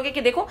आप बोलोगे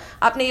कि देखो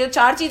आपने ये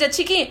 4 चीज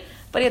अच्छी की,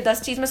 पर ये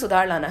 10 चीज में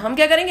सुधार लाना है. हम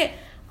क्या करेंगे,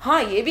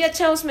 हाँ ये भी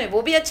अच्छा है उसमें,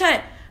 वो भी अच्छा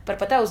है, पर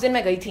पता है उस दिन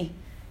मैं गई थी,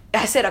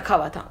 ऐसे रखा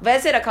हुआ था,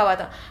 वैसे रखा हुआ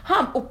था.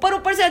 हाँ, ऊपर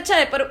ऊपर से अच्छा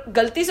है, पर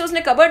गलती से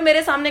उसने कबर्ड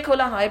मेरे सामने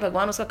खोला. हाय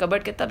भगवान, उसका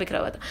कबर्ड कितना बिखरा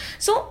हुआ था.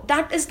 So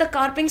that is the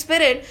carping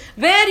spirit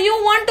where you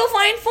want to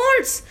find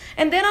faults,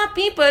 and there are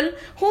people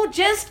who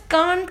just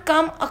can't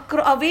come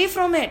away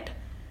from it.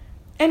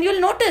 And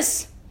you'll notice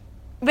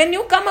when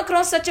you come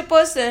across such a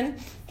person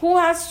who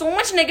has so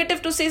much negative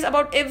to say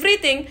about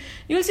everything,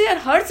 you'll see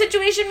her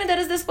situation when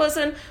there is this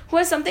person who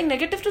has something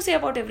negative to say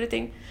about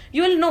everything.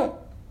 You will know.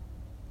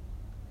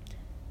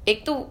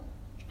 Ek to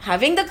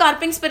having the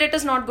carping spirit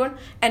is not good,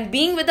 and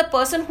being with the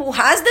person who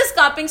has this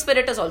carping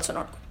spirit is also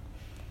not good.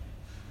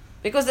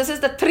 Because this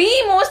is the 3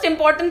 most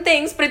important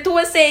things Prithu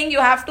is saying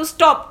you have to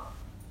stop.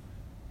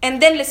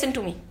 And then listen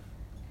to me.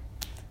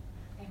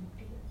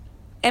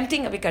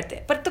 Emptying अभी करते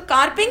हैं, पर तो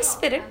carping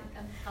spirit,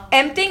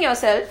 emptying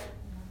yourself,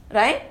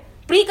 right?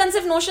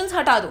 Pre-conceive notions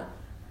हटा दो,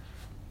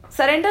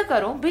 surrender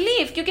करो,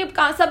 believe. क्योंकि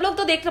सब लोग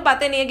तो देख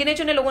पाते नहीं है, गिने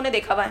चुने लोगों ने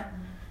देखा हुआ है.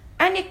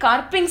 एंड ये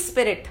कार्पिंग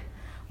स्पिरिट,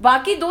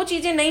 बाकी 2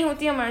 चीजें नहीं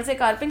होती हमारे से,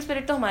 कार्पिंग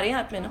स्पिरिट तो हमारे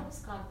हाथ में ना.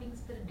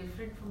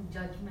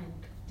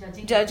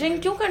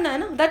 जजिंग क्यों करना है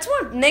ना? That's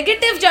what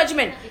negative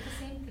judgement.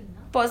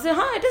 Positive,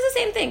 हाँ, it is the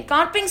same thing.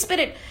 Carping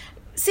spirit.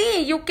 See,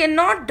 you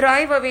cannot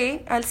drive away.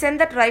 I'll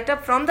send that write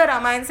up from the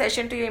Ramayana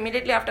session to you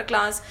immediately after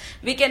class.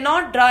 We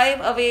cannot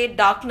drive away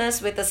darkness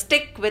with a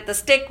stick, with a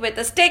stick, with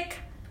a stick.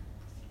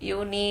 You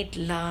need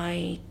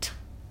light.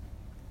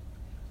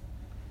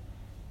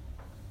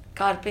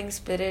 Carping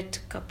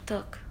spirit, कब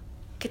तक,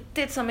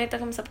 कितने समय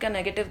तक हम सबका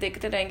negative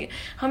देखते रहेंगे?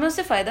 हमें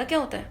उससे फायदा क्या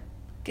होता है?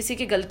 किसी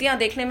की गलतियां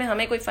देखने में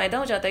हमें कोई फायदा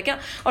हो जाता है क्या?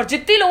 और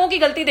जितनी लोगों की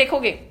गलती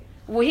देखोगे,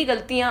 वही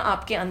गलतियां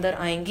आपके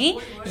अंदर आएंगी.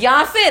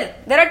 या फिर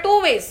there are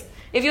 2 ways.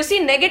 If you see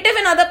negative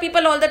in other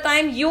people all the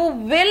time, you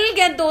will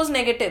get those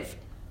negative.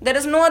 There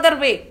is no other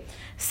way.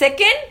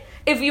 Second,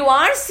 if you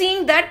are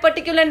seeing that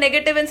particular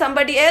negative in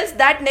somebody else,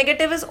 that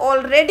negative is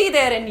already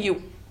there in you.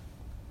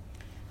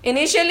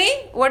 Initially,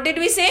 what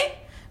did we say?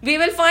 We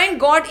will find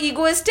God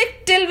egoistic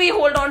till we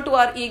hold on to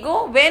our ego.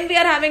 When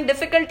we are having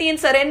difficulty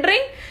in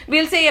surrendering,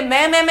 we'll say, ये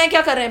मैं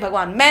क्या कर रहे हैं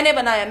भगवान? मैंने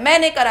बनाया,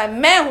 मैंने करा,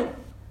 मैं हूं.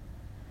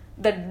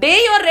 The day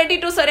you are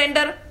ready to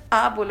surrender,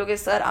 आप बोलोगे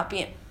सर आप ही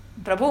हैं,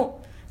 प्रभु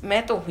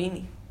मैं तो हुई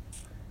नहीं.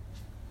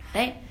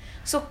 Right?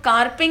 So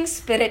carping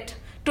spirit.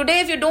 Today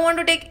if you don't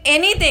want to take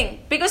anything,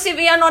 because see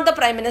we are not the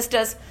prime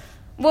ministers,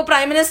 वो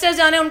prime ministers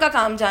जाने उनका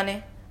काम जाने.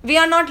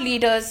 We are not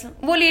leaders,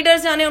 वो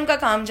leaders जाने उनका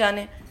काम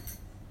जाने.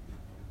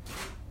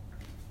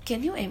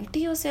 Can you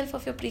empty yourself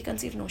of your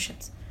preconceived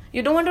notions?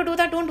 You don't want to do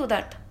that, don't do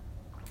that.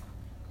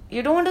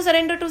 You don't want to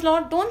surrender to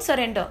Lord, don't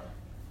surrender.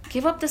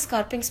 Give up this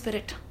carping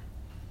spirit.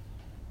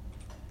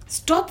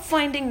 Stop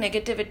finding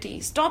negativity.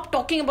 Stop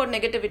talking about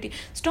negativity.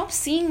 Stop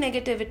seeing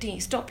negativity.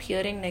 Stop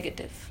hearing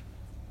negative.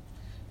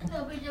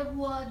 अभी जब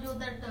हुआ जो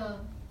that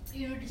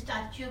unity,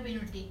 statue of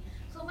unity,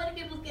 so many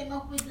people came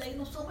up with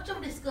so much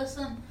of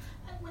discussion.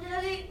 And मुझे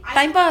लगा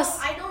time pass.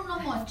 I don't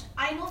know much.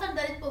 I know that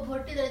there is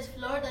poverty, there is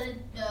flood, there is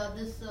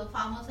this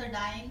farmers are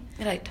dying.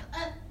 Right.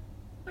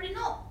 But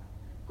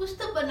कुछ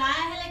तो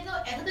बनाया है,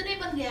 ऐसा तो नहीं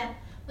बन गया है.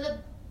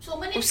 मतलब so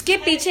many. उसके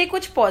पीछे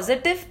कुछ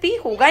पॉजिटिव भी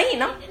होगा ही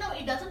ना.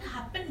 It doesn't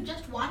happen.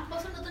 Just one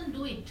person doesn't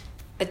do it.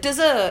 It is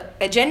a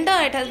agenda.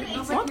 It has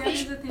not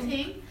much.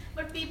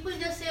 But people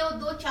just say, oh,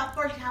 दो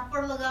छापड़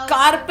लगाओ.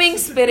 Carping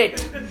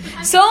spirit.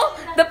 So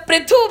the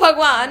Prithu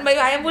Bhagwan,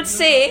 I would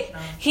say,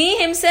 he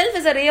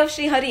himself is a ray of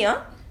Sri Hari.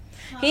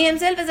 He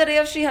himself is a ray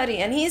of Sri Hari,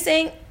 and he is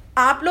saying,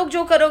 आप लोग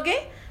जो करोगे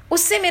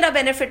उससे मेरा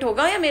benefit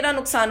होगा या मेरा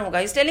नुकसान होगा.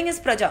 He's telling his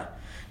प्रजा.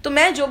 तो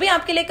मैं जो भी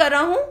आपके लिए कर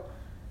रहा हूँ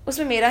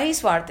उसमें मेरा ही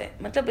स्वार्थ है.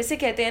 मतलब इसे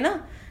कहते हैं ना,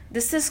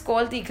 this is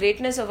called the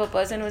greatness of a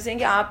person who is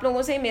saying आप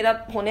लोगों से मेरा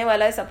होने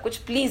वाला है सब कुछ,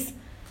 प्लीज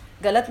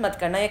गलत मत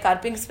करना. ये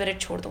कार्पिंग स्पिरिट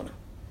छोड़ दो ना.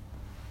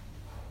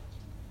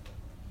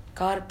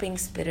 कार्पिंग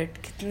स्पिरिट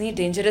कितनी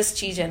डेंजरस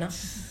चीज है ना.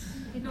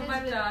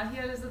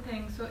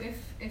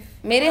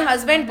 मेरे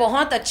हस्बैंड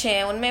बहुत अच्छे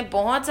हैं, उनमें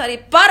बहुत सारी,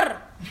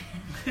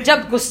 पर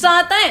जब गुस्सा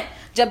आता है,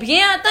 जब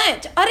ये आता है,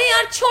 अरे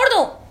यार छोड़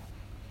दो.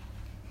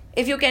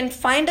 If you can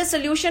find a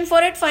solution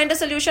for it, find a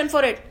solution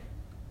for it.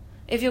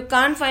 If you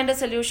can't find a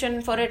solution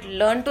for it,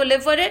 learn to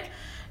live for it.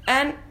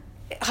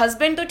 And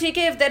husband तो ठीक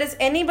है, if there is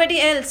anybody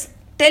else,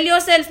 tell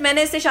yourself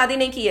मैंने इससे शादी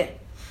नहीं की है,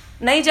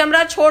 नहीं जम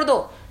रहा, छोड़ दो.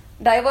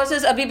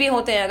 Divorces अभी भी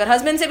होते हैं. अगर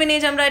husband से भी नहीं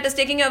जम रहा, it is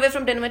taking you away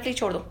from definitely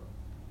छोड़ दो.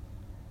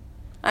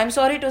 I'm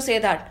sorry to say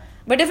that.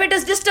 But if it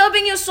is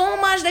disturbing you so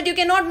much that you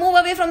cannot move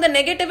away from the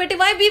negativity,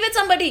 why be with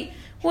somebody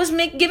who is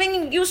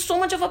giving you so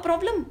much of a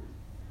problem?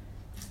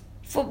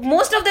 For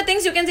most of the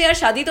things you can say,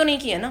 यार शादी तो नहीं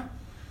की है ना.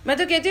 मैं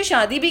तो कहती हूँ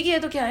शादी भी की है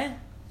तो क्या है.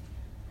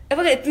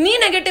 अगर इतनी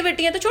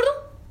नेगेटिविटी है तो छोड़ दो.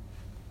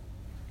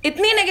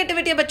 इतनी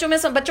नेगेटिविटी है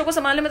बच्चों को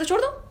संभालने में तो छोड़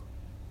दो.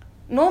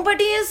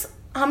 नोबडी इज,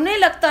 हमने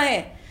लगता है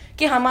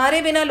कि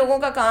हमारे बिना लोगों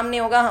का काम नहीं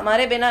होगा,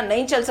 हमारे बिना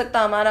नहीं चल सकता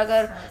हमारा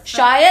घर,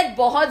 शायद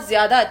बहुत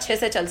ज्यादा अच्छे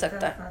से चल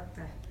सकता है.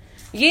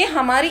 ये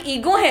हमारी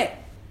ईगो है.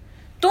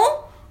 तो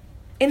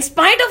in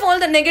spite of all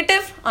the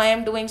negative, I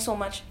am doing so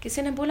much.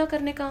 किसी ने बोला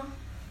करने का,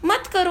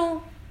 मत करो.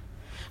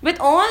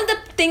 With all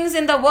the things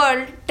in the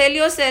world, tell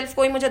yourself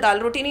कोई मुझे दाल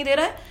रोटी नहीं दे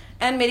रहा है,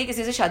 एंड मेरी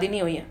किसी से शादी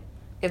नहीं हुई है.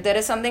 If there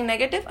is something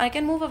negative, I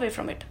can move away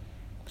from it.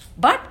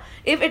 But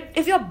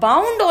if you're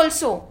bound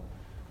also,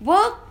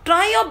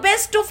 try your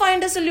best to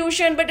find a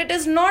solution, but it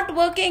is not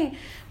working.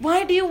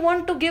 Why do you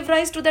want to give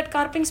rise to that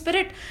carping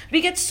spirit?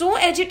 We get so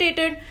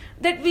agitated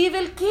that we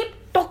will keep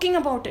talking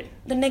about it,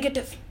 the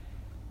negative.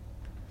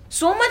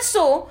 So much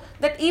so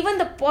that even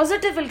the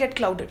positive will get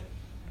clouded.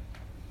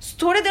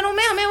 थोड़े दिनों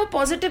में हमें वो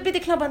positive भी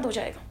दिखना बंद हो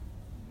जाएगा.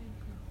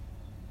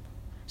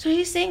 So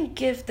he's saying,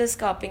 give this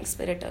carping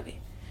spirit away.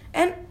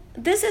 And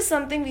this is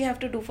something we have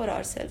to do for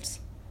ourselves.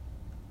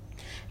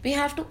 We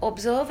have to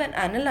observe and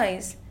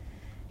analyze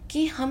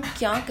कि हम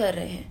क्या कर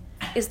रहे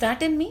हैं. Is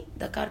that in me,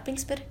 the carping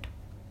spirit?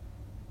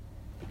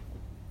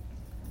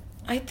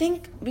 I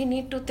think we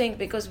need to think,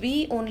 because we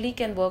only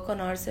can work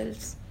on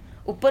ourselves.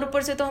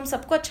 ऊपर से तो हम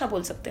सबको अच्छा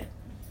बोल सकते हैं.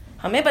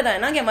 हमें पता है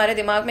ना कि हमारे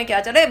दिमाग में क्या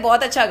चल रहा है.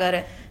 बहुत अच्छा घर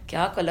है,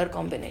 क्या कलर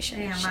कॉम्बिनेशन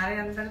है. हमारे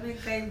अंदर भी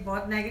कई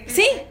बहुत नेगेटिव.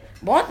 सी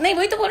बहुत नहीं,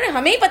 वही तो बोल रहे हैं,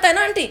 हमें ही पता है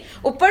ना आंटी.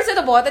 ऊपर से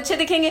तो बहुत अच्छे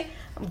दिखेंगे,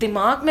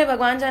 दिमाग में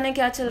भगवान जाने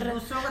क्या चल रहा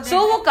है. सो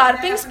वो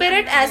कार्पिंग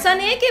स्पिरिट ऐसा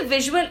नहीं है कि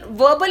विजुअल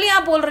वर्बली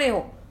आप बोल रहे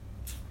हो,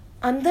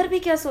 अंदर भी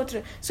क्या सोच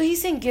रहे हो. So he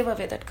saying give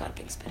away that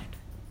carping spirit.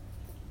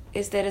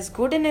 If there is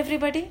good in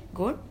everybody,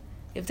 good.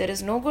 If there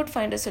is no good,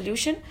 find a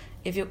solution.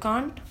 If you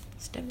can't,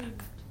 step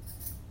back.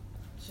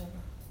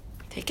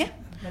 ठीक है,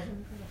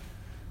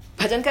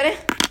 भजन करें.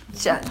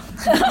 चलो.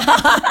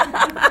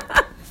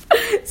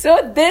 So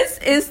this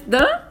is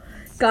the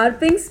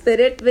carping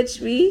spirit which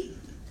we